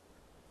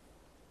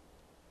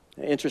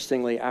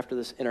 Interestingly, after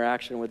this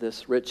interaction with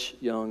this rich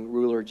young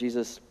ruler,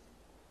 Jesus,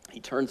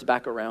 he turns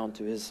back around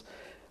to his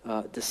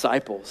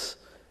disciples.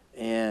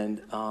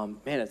 And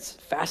man, it's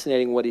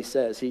fascinating what he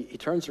says. He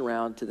turns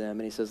around to them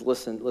and he says,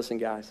 listen,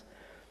 guys.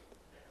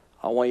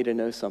 I want you to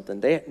know something.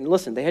 They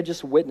had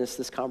just witnessed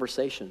this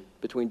conversation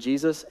between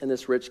Jesus and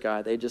this rich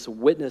guy. They just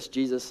witnessed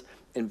Jesus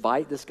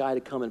invite this guy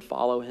to come and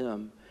follow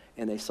him,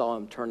 and they saw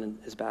him turn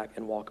his back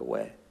and walk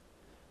away.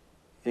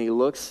 And he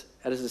looks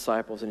at his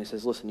disciples and he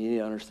says, listen, you need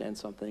to understand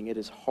something. It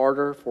is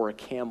harder for a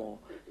camel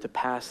to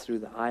pass through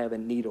the eye of a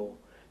needle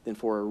than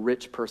for a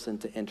rich person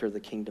to enter the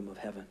kingdom of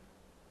heaven.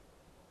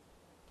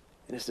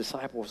 And his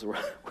disciples were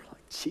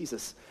like,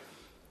 Jesus,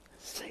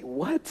 say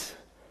what?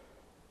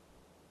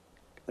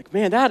 Like,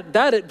 man,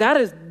 that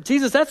is,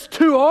 Jesus, that's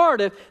too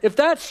hard. If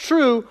that's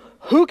true,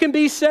 who can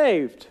be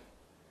saved?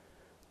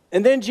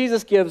 And then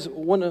Jesus gives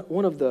one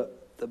of the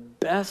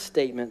best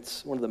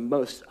statements, one of the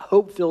most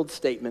hope-filled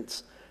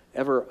statements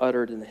ever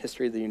uttered in the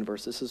history of the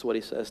universe. This is what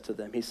he says to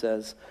them. He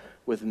says,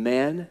 with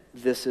man,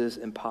 this is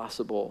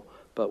impossible,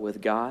 but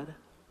with God,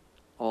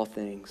 all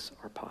things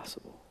are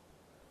possible.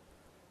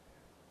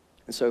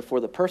 And so for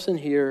the person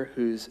here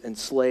who's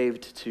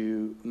enslaved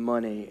to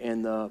money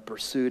and the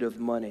pursuit of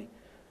money,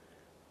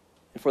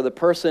 and for the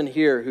person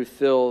here who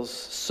feels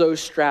so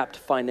strapped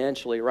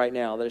financially right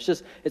now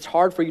that it's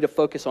hard for you to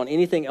focus on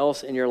anything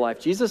else in your life,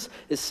 Jesus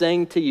is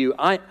saying to you,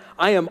 I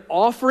am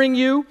offering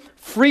you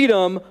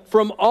freedom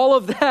from all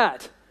of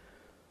that.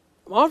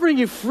 I'm offering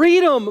you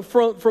freedom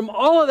from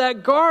all of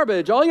that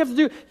garbage. All you have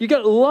to do, you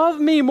got to love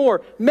me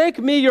more. Make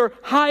me your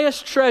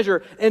highest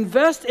treasure.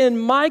 Invest in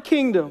my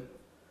kingdom.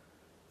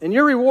 And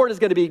your reward is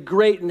going to be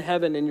great in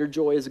heaven, and your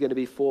joy is going to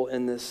be full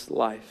in this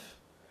life.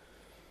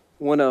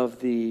 One of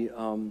the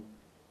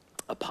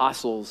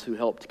apostles who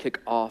helped kick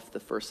off the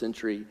first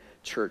century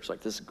church, like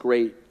this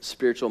great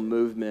spiritual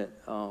movement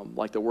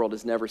like the world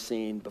has never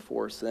seen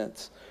before or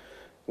since.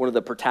 One of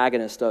the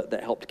protagonists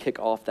that helped kick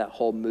off that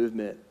whole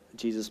movement,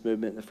 Jesus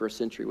movement in the first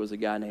century, was a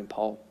guy named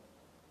Paul.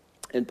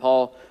 And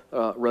Paul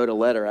wrote a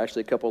letter,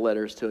 actually a couple of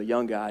letters, to a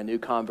young guy, a new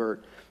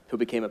convert, who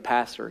became a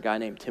pastor, a guy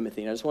named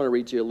Timothy. And I just want to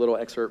read you a little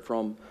excerpt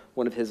from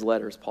one of his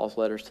letters, Paul's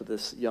letters to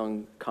this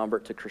young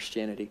convert to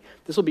Christianity.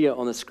 This will be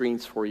on the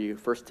screens for you,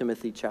 1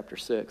 Timothy chapter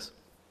 6.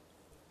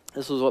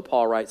 This is what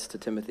Paul writes to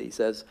Timothy. He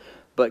says,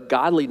 but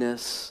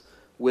godliness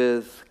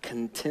with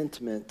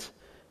contentment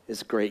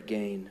is great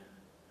gain.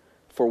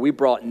 For we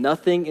brought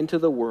nothing into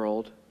the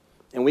world,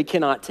 and we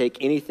cannot take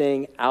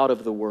anything out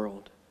of the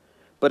world.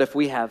 But if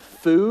we have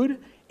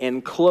food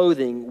and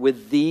clothing,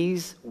 with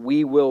these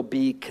we will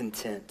be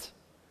content.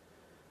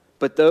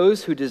 But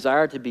those who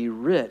desire to be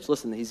rich,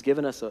 listen, he's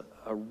given us a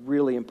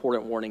really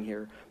important warning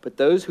here. But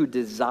those who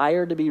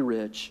desire to be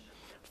rich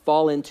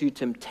fall into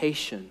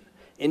temptation,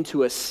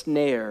 into a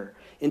snare,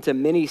 into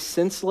many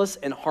senseless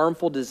and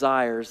harmful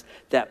desires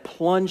that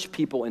plunge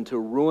people into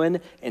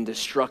ruin and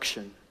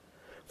destruction.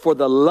 For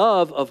the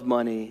love of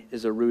money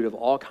is a root of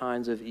all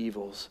kinds of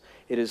evils.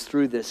 It is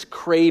through this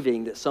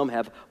craving that some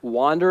have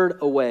wandered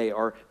away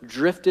or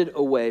drifted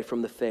away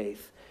from the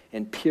faith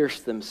and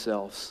pierced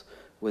themselves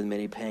with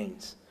many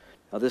pains.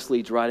 Now this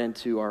leads right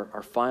into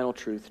our final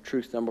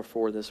truth number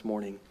 4 this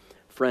morning.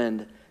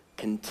 Friend,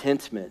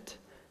 contentment,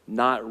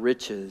 not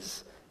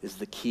riches, is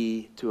the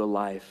key to a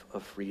life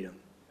of freedom.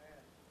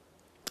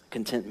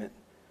 Contentment,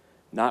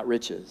 not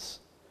riches,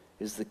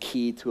 is the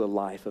key to a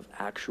life of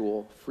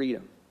actual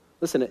freedom.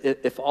 Listen,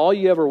 if all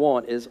you ever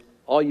want is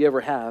all you ever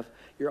have,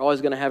 you're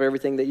always going to have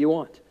everything that you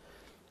want.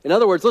 In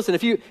other words, listen,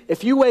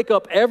 if you wake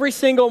up every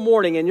single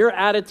morning and your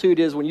attitude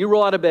is when you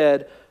roll out of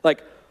bed,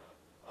 like,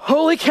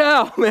 holy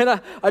cow,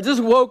 man, I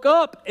just woke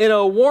up in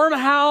a warm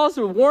house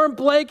with warm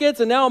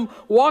blankets, and now I'm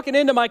walking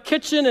into my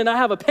kitchen, and I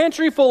have a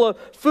pantry full of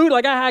food.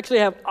 Like, I actually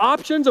have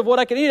options of what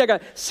I can eat. I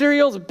got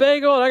cereals,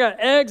 bagel, and I got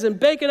eggs and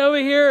bacon over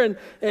here, and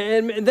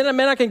then,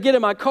 man, I can get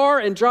in my car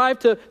and drive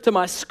to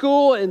my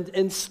school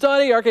and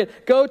study, or I can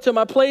go to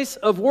my place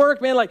of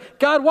work. Man, like,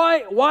 God,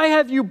 why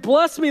have you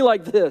blessed me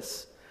like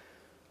this?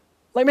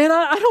 Like, man,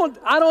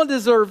 I don't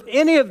deserve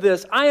any of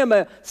this. I am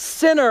a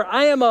sinner.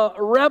 I am a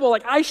rebel.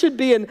 Like, I should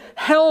be in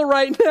hell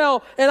right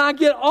now, and I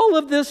get all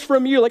of this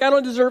from you. Like, I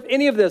don't deserve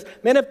any of this.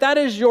 Man, if that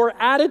is your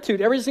attitude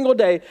every single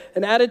day,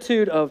 an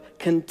attitude of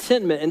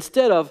contentment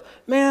instead of,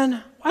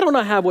 man, why don't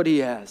I have what he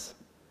has?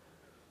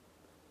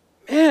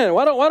 Man,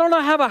 why don't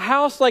I have a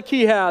house like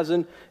he has?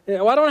 And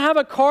why don't I have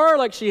a car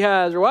like she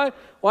has? Or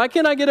why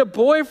can't I get a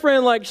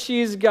boyfriend like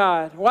she's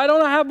got? Why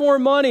don't I have more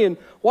money? And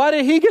why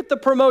did he get the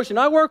promotion?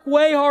 I work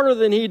way harder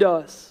than he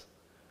does.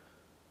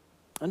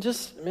 I'm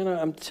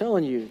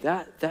telling you,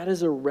 that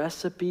is a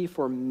recipe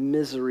for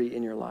misery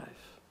in your life.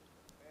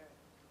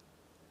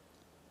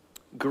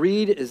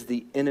 Greed is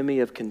the enemy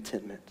of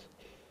contentment.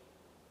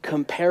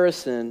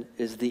 Comparison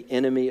is the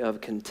enemy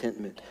of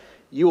contentment.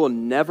 You will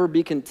never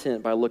be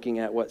content by looking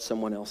at what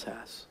someone else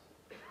has.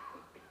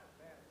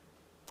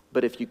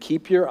 But if you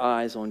keep your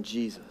eyes on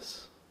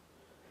Jesus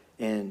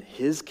and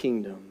his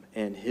kingdom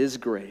and his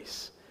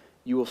grace,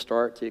 you will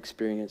start to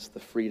experience the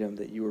freedom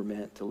that you were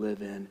meant to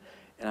live in.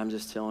 And I'm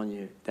just telling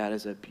you, that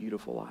is a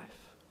beautiful life.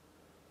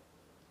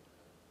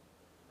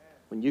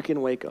 When you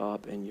can wake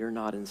up and you're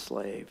not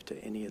enslaved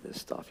to any of this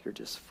stuff, you're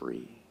just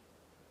free.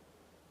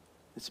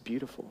 It's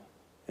beautiful.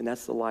 And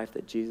that's the life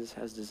that Jesus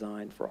has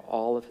designed for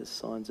all of his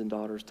sons and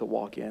daughters to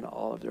walk in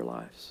all of their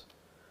lives.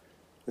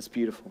 It's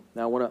beautiful.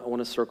 Now I want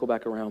to circle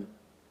back around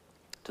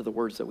to the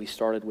words that we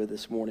started with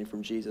this morning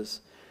from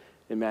Jesus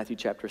in Matthew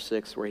chapter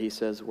 6, where he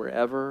says,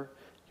 wherever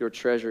your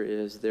treasure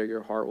is, there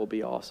your heart will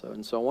be also.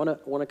 And so I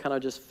want to kind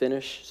of just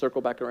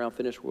circle back around,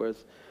 finish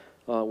with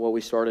what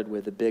we started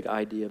with, the big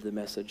idea of the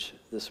message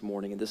this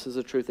morning. And this is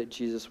a truth that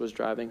Jesus was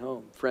driving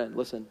home. Friend,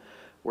 listen,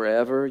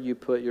 wherever you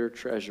put your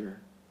treasure,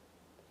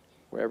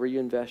 wherever you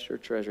invest your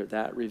treasure,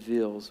 that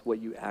reveals what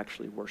you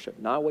actually worship,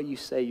 not what you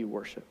say you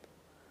worship.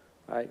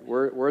 Right?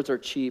 Words are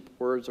cheap.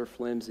 Words are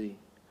flimsy.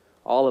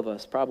 All of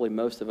us, probably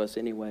most of us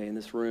anyway, in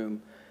this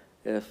room,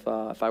 if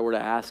I were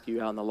to ask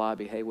you out in the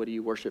lobby, hey, what do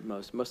you worship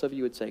most? Most of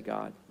you would say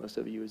God. Most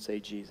of you would say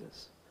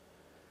Jesus.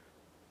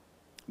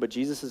 But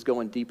Jesus is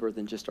going deeper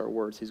than just our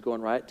words. He's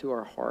going right to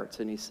our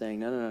hearts, and he's saying,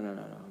 no.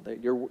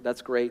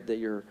 That's great that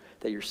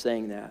you're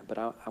saying that, but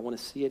I want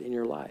to see it in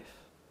your life.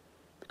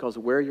 Because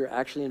where you're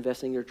actually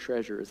investing your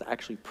treasure is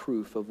actually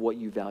proof of what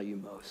you value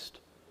most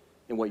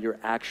and what you're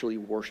actually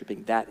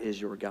worshiping. That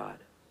is your God.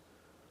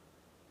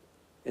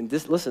 And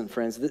listen,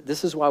 friends,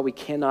 this is why we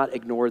cannot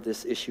ignore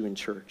this issue in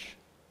church,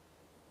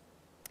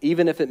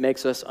 even if it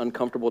makes us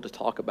uncomfortable to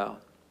talk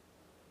about.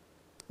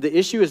 The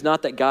issue is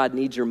not that God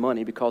needs your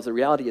money, because the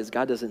reality is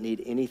God doesn't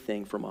need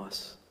anything from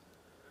us.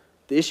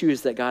 The issue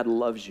is that God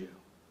loves you,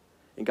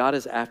 and God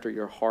is after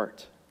your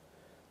heart.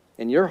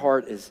 And your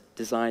heart is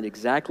designed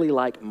exactly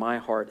like my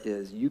heart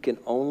is. You can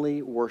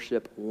only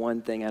worship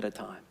one thing at a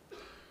time.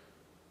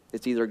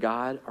 It's either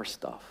God or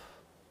stuff.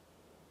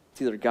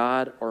 It's either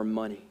God or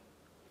money.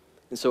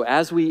 And so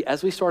as we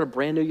start a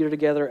brand new year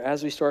together,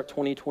 as we start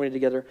 2020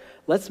 together,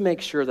 let's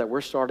make sure that we're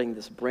starting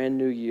this brand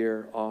new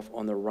year off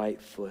on the right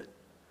foot.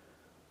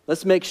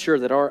 Let's make sure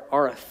that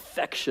our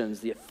affections,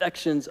 the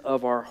affections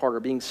of our heart, are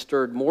being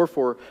stirred more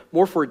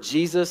for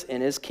Jesus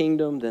and his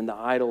kingdom than the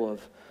idol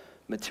of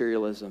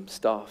materialism,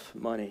 stuff,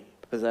 money,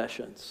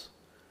 possessions.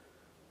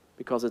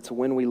 Because it's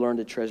when we learn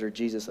to treasure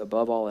Jesus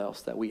above all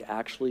else that we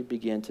actually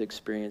begin to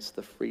experience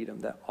the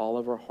freedom that all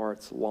of our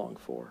hearts long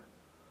for.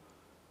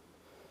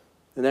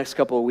 The next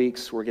couple of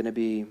weeks, we're going to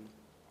be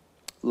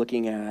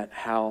looking at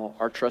how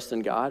our trust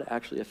in God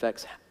actually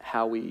affects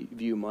how we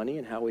view money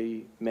and how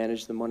we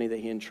manage the money that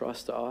he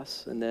entrusts to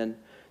us. And then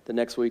the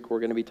next week, we're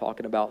going to be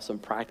talking about some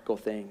practical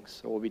things.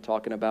 So we'll be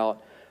talking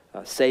about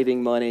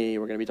saving money.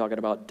 We're going to be talking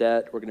about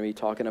debt. We're going to be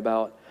talking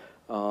about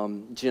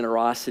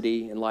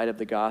generosity in light of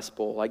the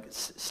gospel, like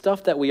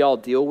stuff that we all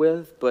deal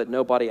with, but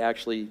nobody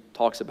actually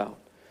talks about.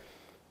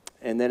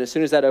 And then as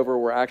soon as that's over,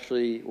 we're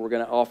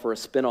going to offer a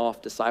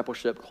spin-off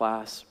discipleship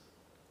class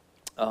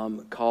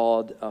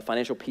called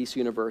Financial Peace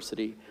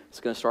University. It's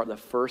going to start the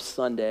first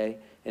Sunday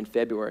in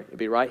February. It'll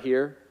be right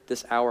here,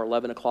 this hour,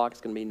 11 o'clock.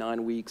 It's going to be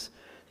 9 weeks.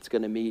 It's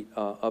going to meet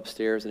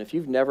upstairs. And if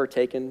you've never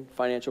taken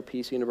Financial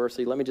Peace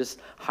University, let me just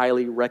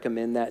highly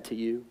recommend that to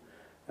you.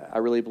 I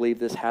really believe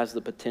this has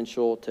the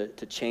potential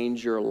to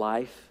change your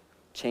life,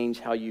 change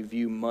how you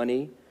view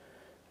money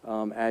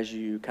as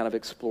you kind of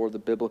explore the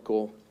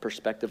biblical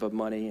perspective of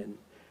money, and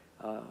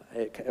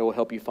it will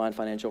help you find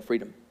financial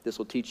freedom. This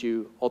will teach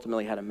you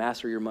ultimately how to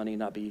master your money,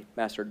 not be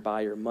mastered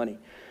by your money.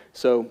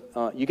 So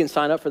you can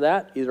sign up for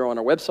that either on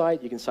our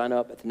website. You can sign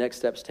up at the Next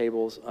Steps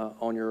tables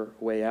on your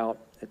way out.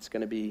 It's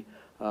going to be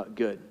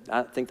good.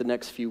 I think the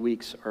next few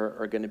weeks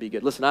are going to be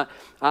good. Listen,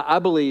 I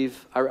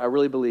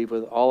really believe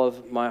with all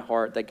of my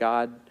heart that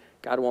God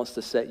God wants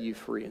to set you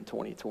free in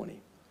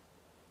 2020.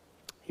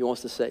 He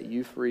wants to set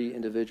you free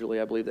individually.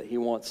 I believe that he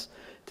wants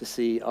to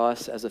see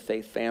us as a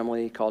faith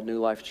family called New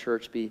Life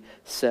Church be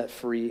set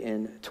free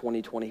in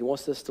 2020. He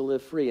wants us to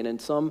live free. And in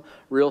some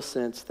real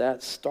sense,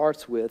 that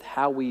starts with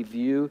how we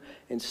view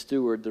and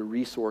steward the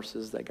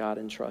resources that God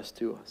entrusts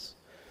to us.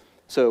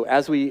 So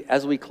as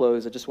we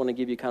close, I just want to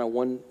give you kind of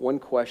one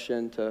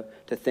question to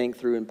think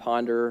through and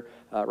ponder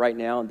right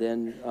now, and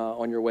then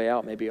on your way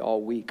out, maybe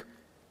all week.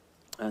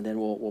 And then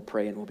we'll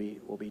pray and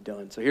we'll be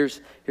done. So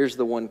here's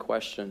the one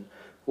question.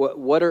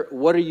 What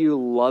are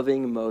you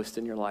loving most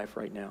in your life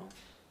right now?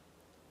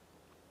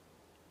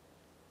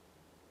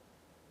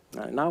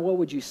 Not what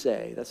would you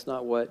say. That's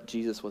not what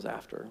Jesus was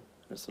after.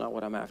 That's not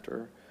what I'm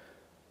after.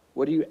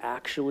 What are you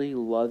actually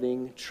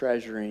loving,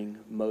 treasuring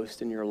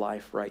most in your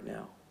life right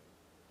now?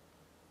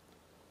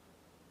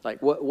 Like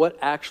what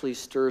actually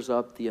stirs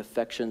up the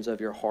affections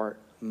of your heart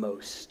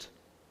most?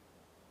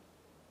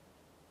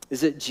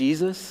 Is it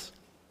Jesus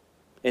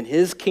and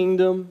his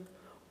kingdom,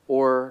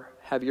 or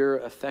have your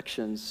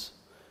affections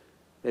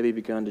maybe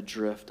begun to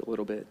drift a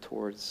little bit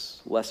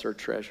towards lesser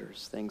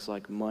treasures, things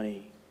like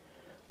money,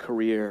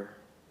 career,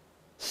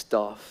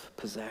 stuff,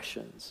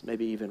 possessions,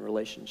 maybe even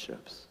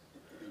relationships?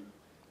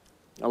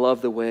 I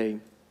love the way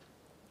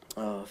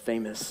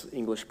famous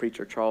English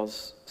preacher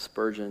Charles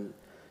Spurgeon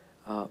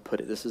put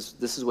it. This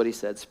is what he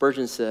said.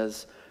 Spurgeon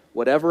says,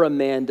 "Whatever a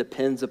man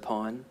depends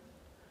upon,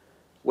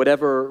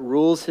 whatever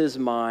rules his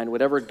mind,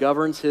 whatever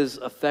governs his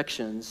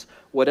affections,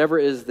 whatever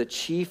is the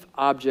chief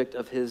object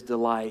of his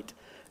delight,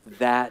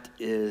 that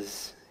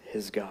is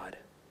his God."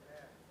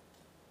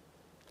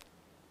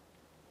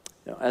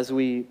 Now, as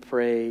we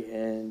pray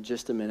in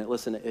just a minute,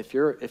 listen, if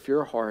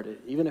your heart,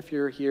 even if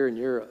you're here and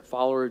you're a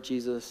follower of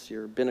Jesus,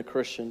 you've been a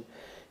Christian,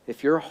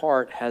 if your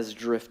heart has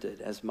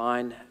drifted, as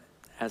mine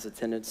has a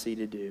tendency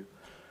to do,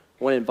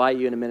 I want to invite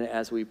you in a minute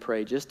as we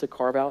pray just to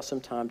carve out some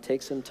time,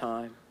 take some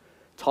time,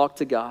 talk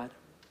to God,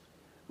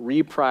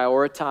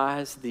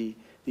 reprioritize the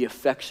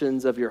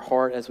affections of your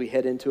heart as we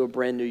head into a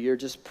brand new year.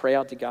 Just pray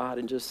out to God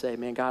and just say,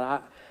 man,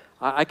 God,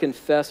 I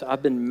confess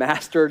I've been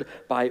mastered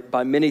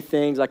by many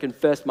things. I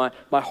confess my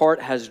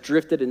heart has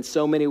drifted in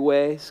so many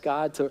ways,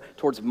 God,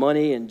 towards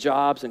money and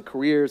jobs and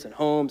careers and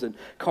homes and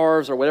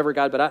cars or whatever,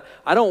 God. But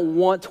I don't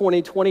want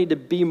 2020 to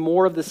be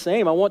more of the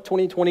same. I want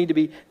 2020 to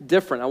be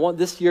different. I want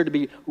this year to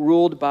be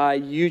ruled by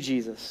you,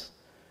 Jesus.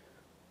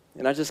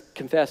 And I just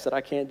confess that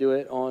I can't do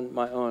it on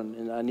my own,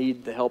 and I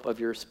need the help of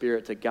your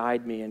Spirit to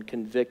guide me and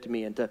convict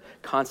me and to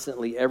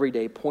constantly, every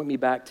day, point me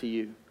back to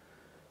you,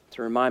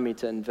 to remind me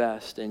to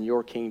invest in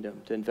your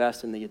kingdom, to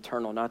invest in the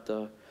eternal, not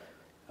the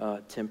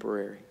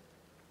temporary.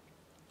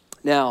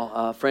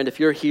 Now, friend, if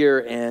you're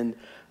here and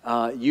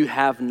you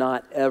have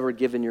not ever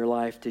given your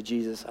life to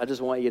Jesus, I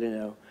just want you to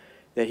know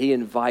that he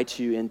invites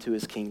you into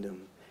his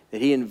kingdom,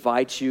 that he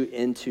invites you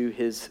into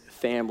his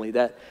family,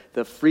 that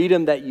the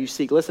freedom that you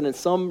seek. Listen, in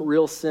some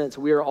real sense,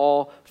 we are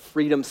all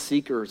freedom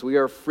seekers. We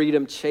are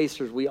freedom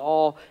chasers. We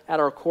all, at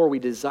our core, we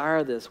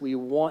desire this. We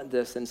want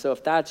this. And so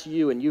if that's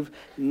you and you've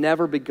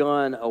never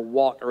begun a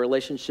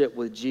relationship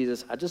with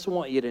Jesus, I just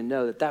want you to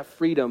know that that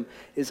freedom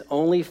is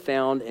only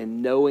found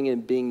in knowing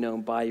and being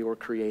known by your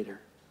Creator.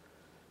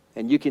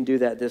 And you can do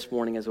that this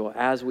morning as well.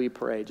 As we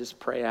pray, just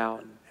pray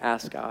out and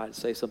ask God,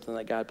 say something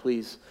like, God,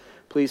 please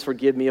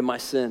forgive me of my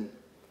sin.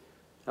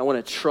 I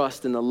want to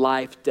trust in the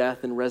life,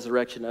 death, and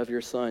resurrection of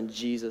your Son,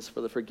 Jesus,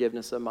 for the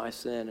forgiveness of my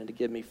sin and to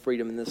give me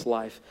freedom in this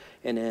life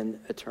and in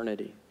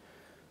eternity.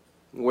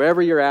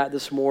 Wherever you're at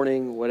this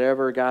morning,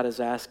 whatever God is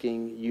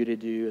asking you to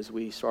do as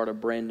we start a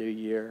brand new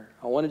year,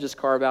 I want to just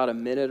carve out a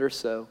minute or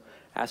so,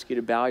 ask you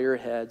to bow your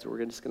heads.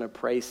 We're just going to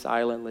pray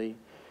silently.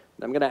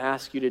 And I'm going to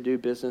ask you to do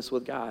business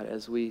with God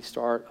as we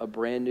start a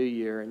brand new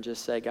year and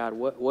just say, God,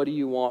 what do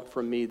you want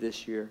from me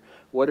this year?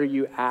 What are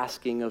you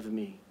asking of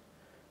me?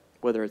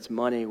 Whether it's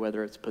money,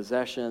 whether it's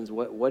possessions,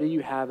 what do you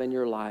have in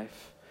your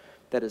life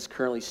that is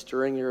currently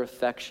stirring your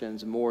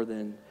affections more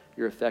than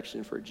your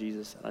affection for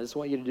Jesus? And I just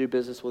want you to do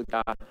business with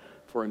God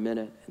for a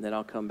minute, and then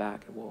I'll come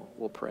back and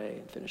we'll pray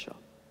and finish up.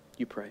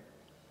 You pray.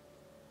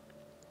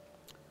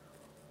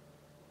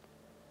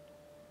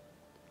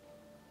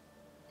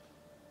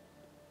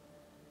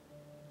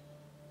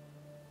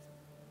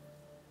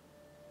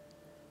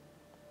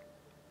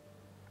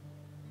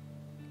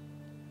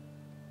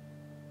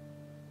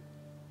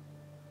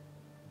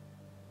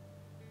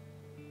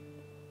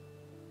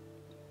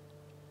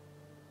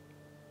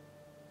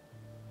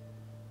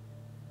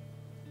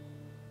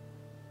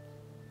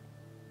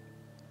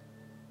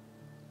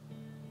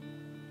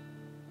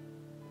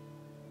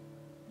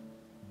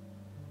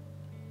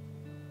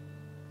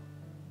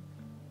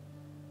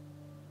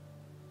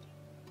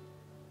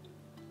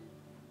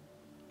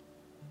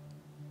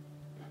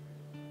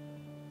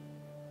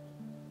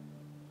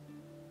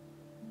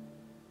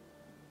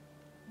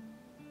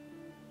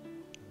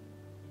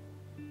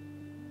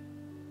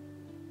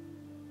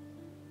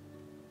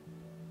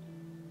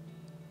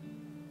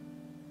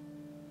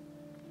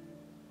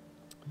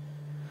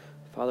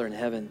 Father in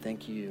heaven,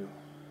 thank you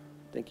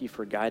Thank you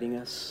for guiding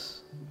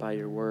us by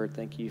your word.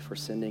 Thank you for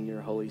sending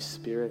your Holy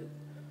Spirit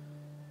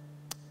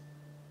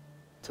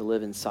to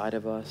live inside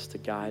of us, to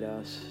guide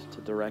us,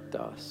 to direct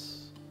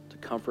us, to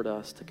comfort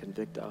us, to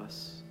convict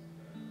us.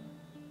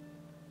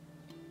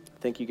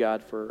 Thank you,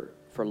 God, for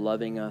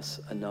loving us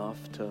enough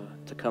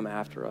to come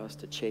after us,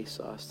 to chase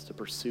us, to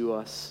pursue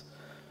us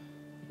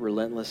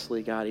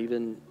relentlessly, God,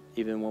 even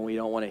when we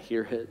don't want to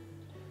hear it,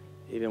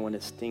 even when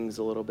it stings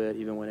a little bit,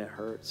 even when it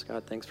hurts.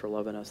 God, thanks for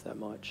loving us that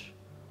much.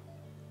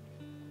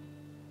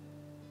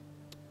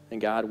 And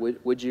God,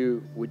 would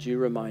you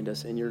remind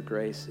us in your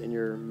grace, in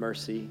your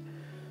mercy,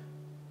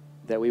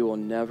 that we will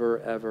never,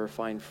 ever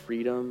find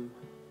freedom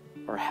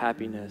or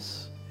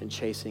happiness in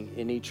chasing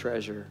any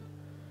treasure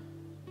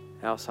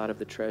outside of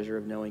the treasure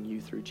of knowing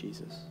you through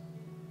Jesus.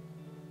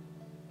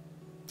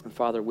 And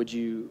Father, would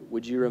you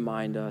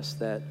remind us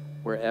that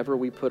wherever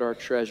we put our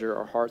treasure,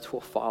 our hearts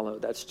will follow.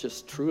 That's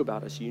just true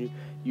about us. You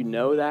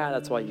know that.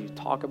 That's why you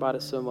talk about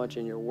it so much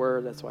in your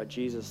word. That's why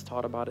Jesus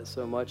taught about it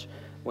so much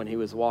when he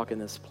was walking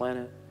this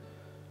planet.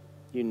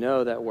 You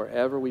know that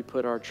wherever we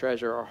put our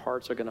treasure, our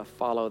hearts are going to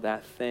follow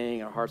that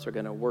thing. Our hearts are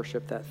going to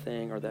worship that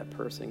thing or that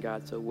person,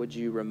 God. So would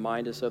you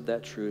remind us of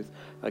that truth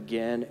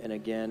again and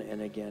again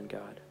and again,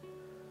 God?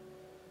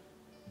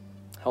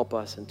 Help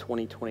us in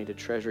 2020 to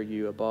treasure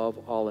you above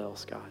all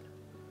else, God,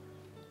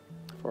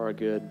 for our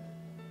good,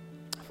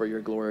 for your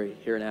glory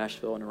here in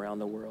Asheville and around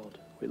the world.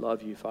 We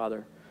love you,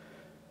 Father,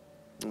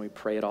 and we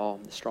pray it all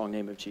in the strong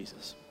name of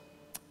Jesus.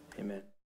 Amen.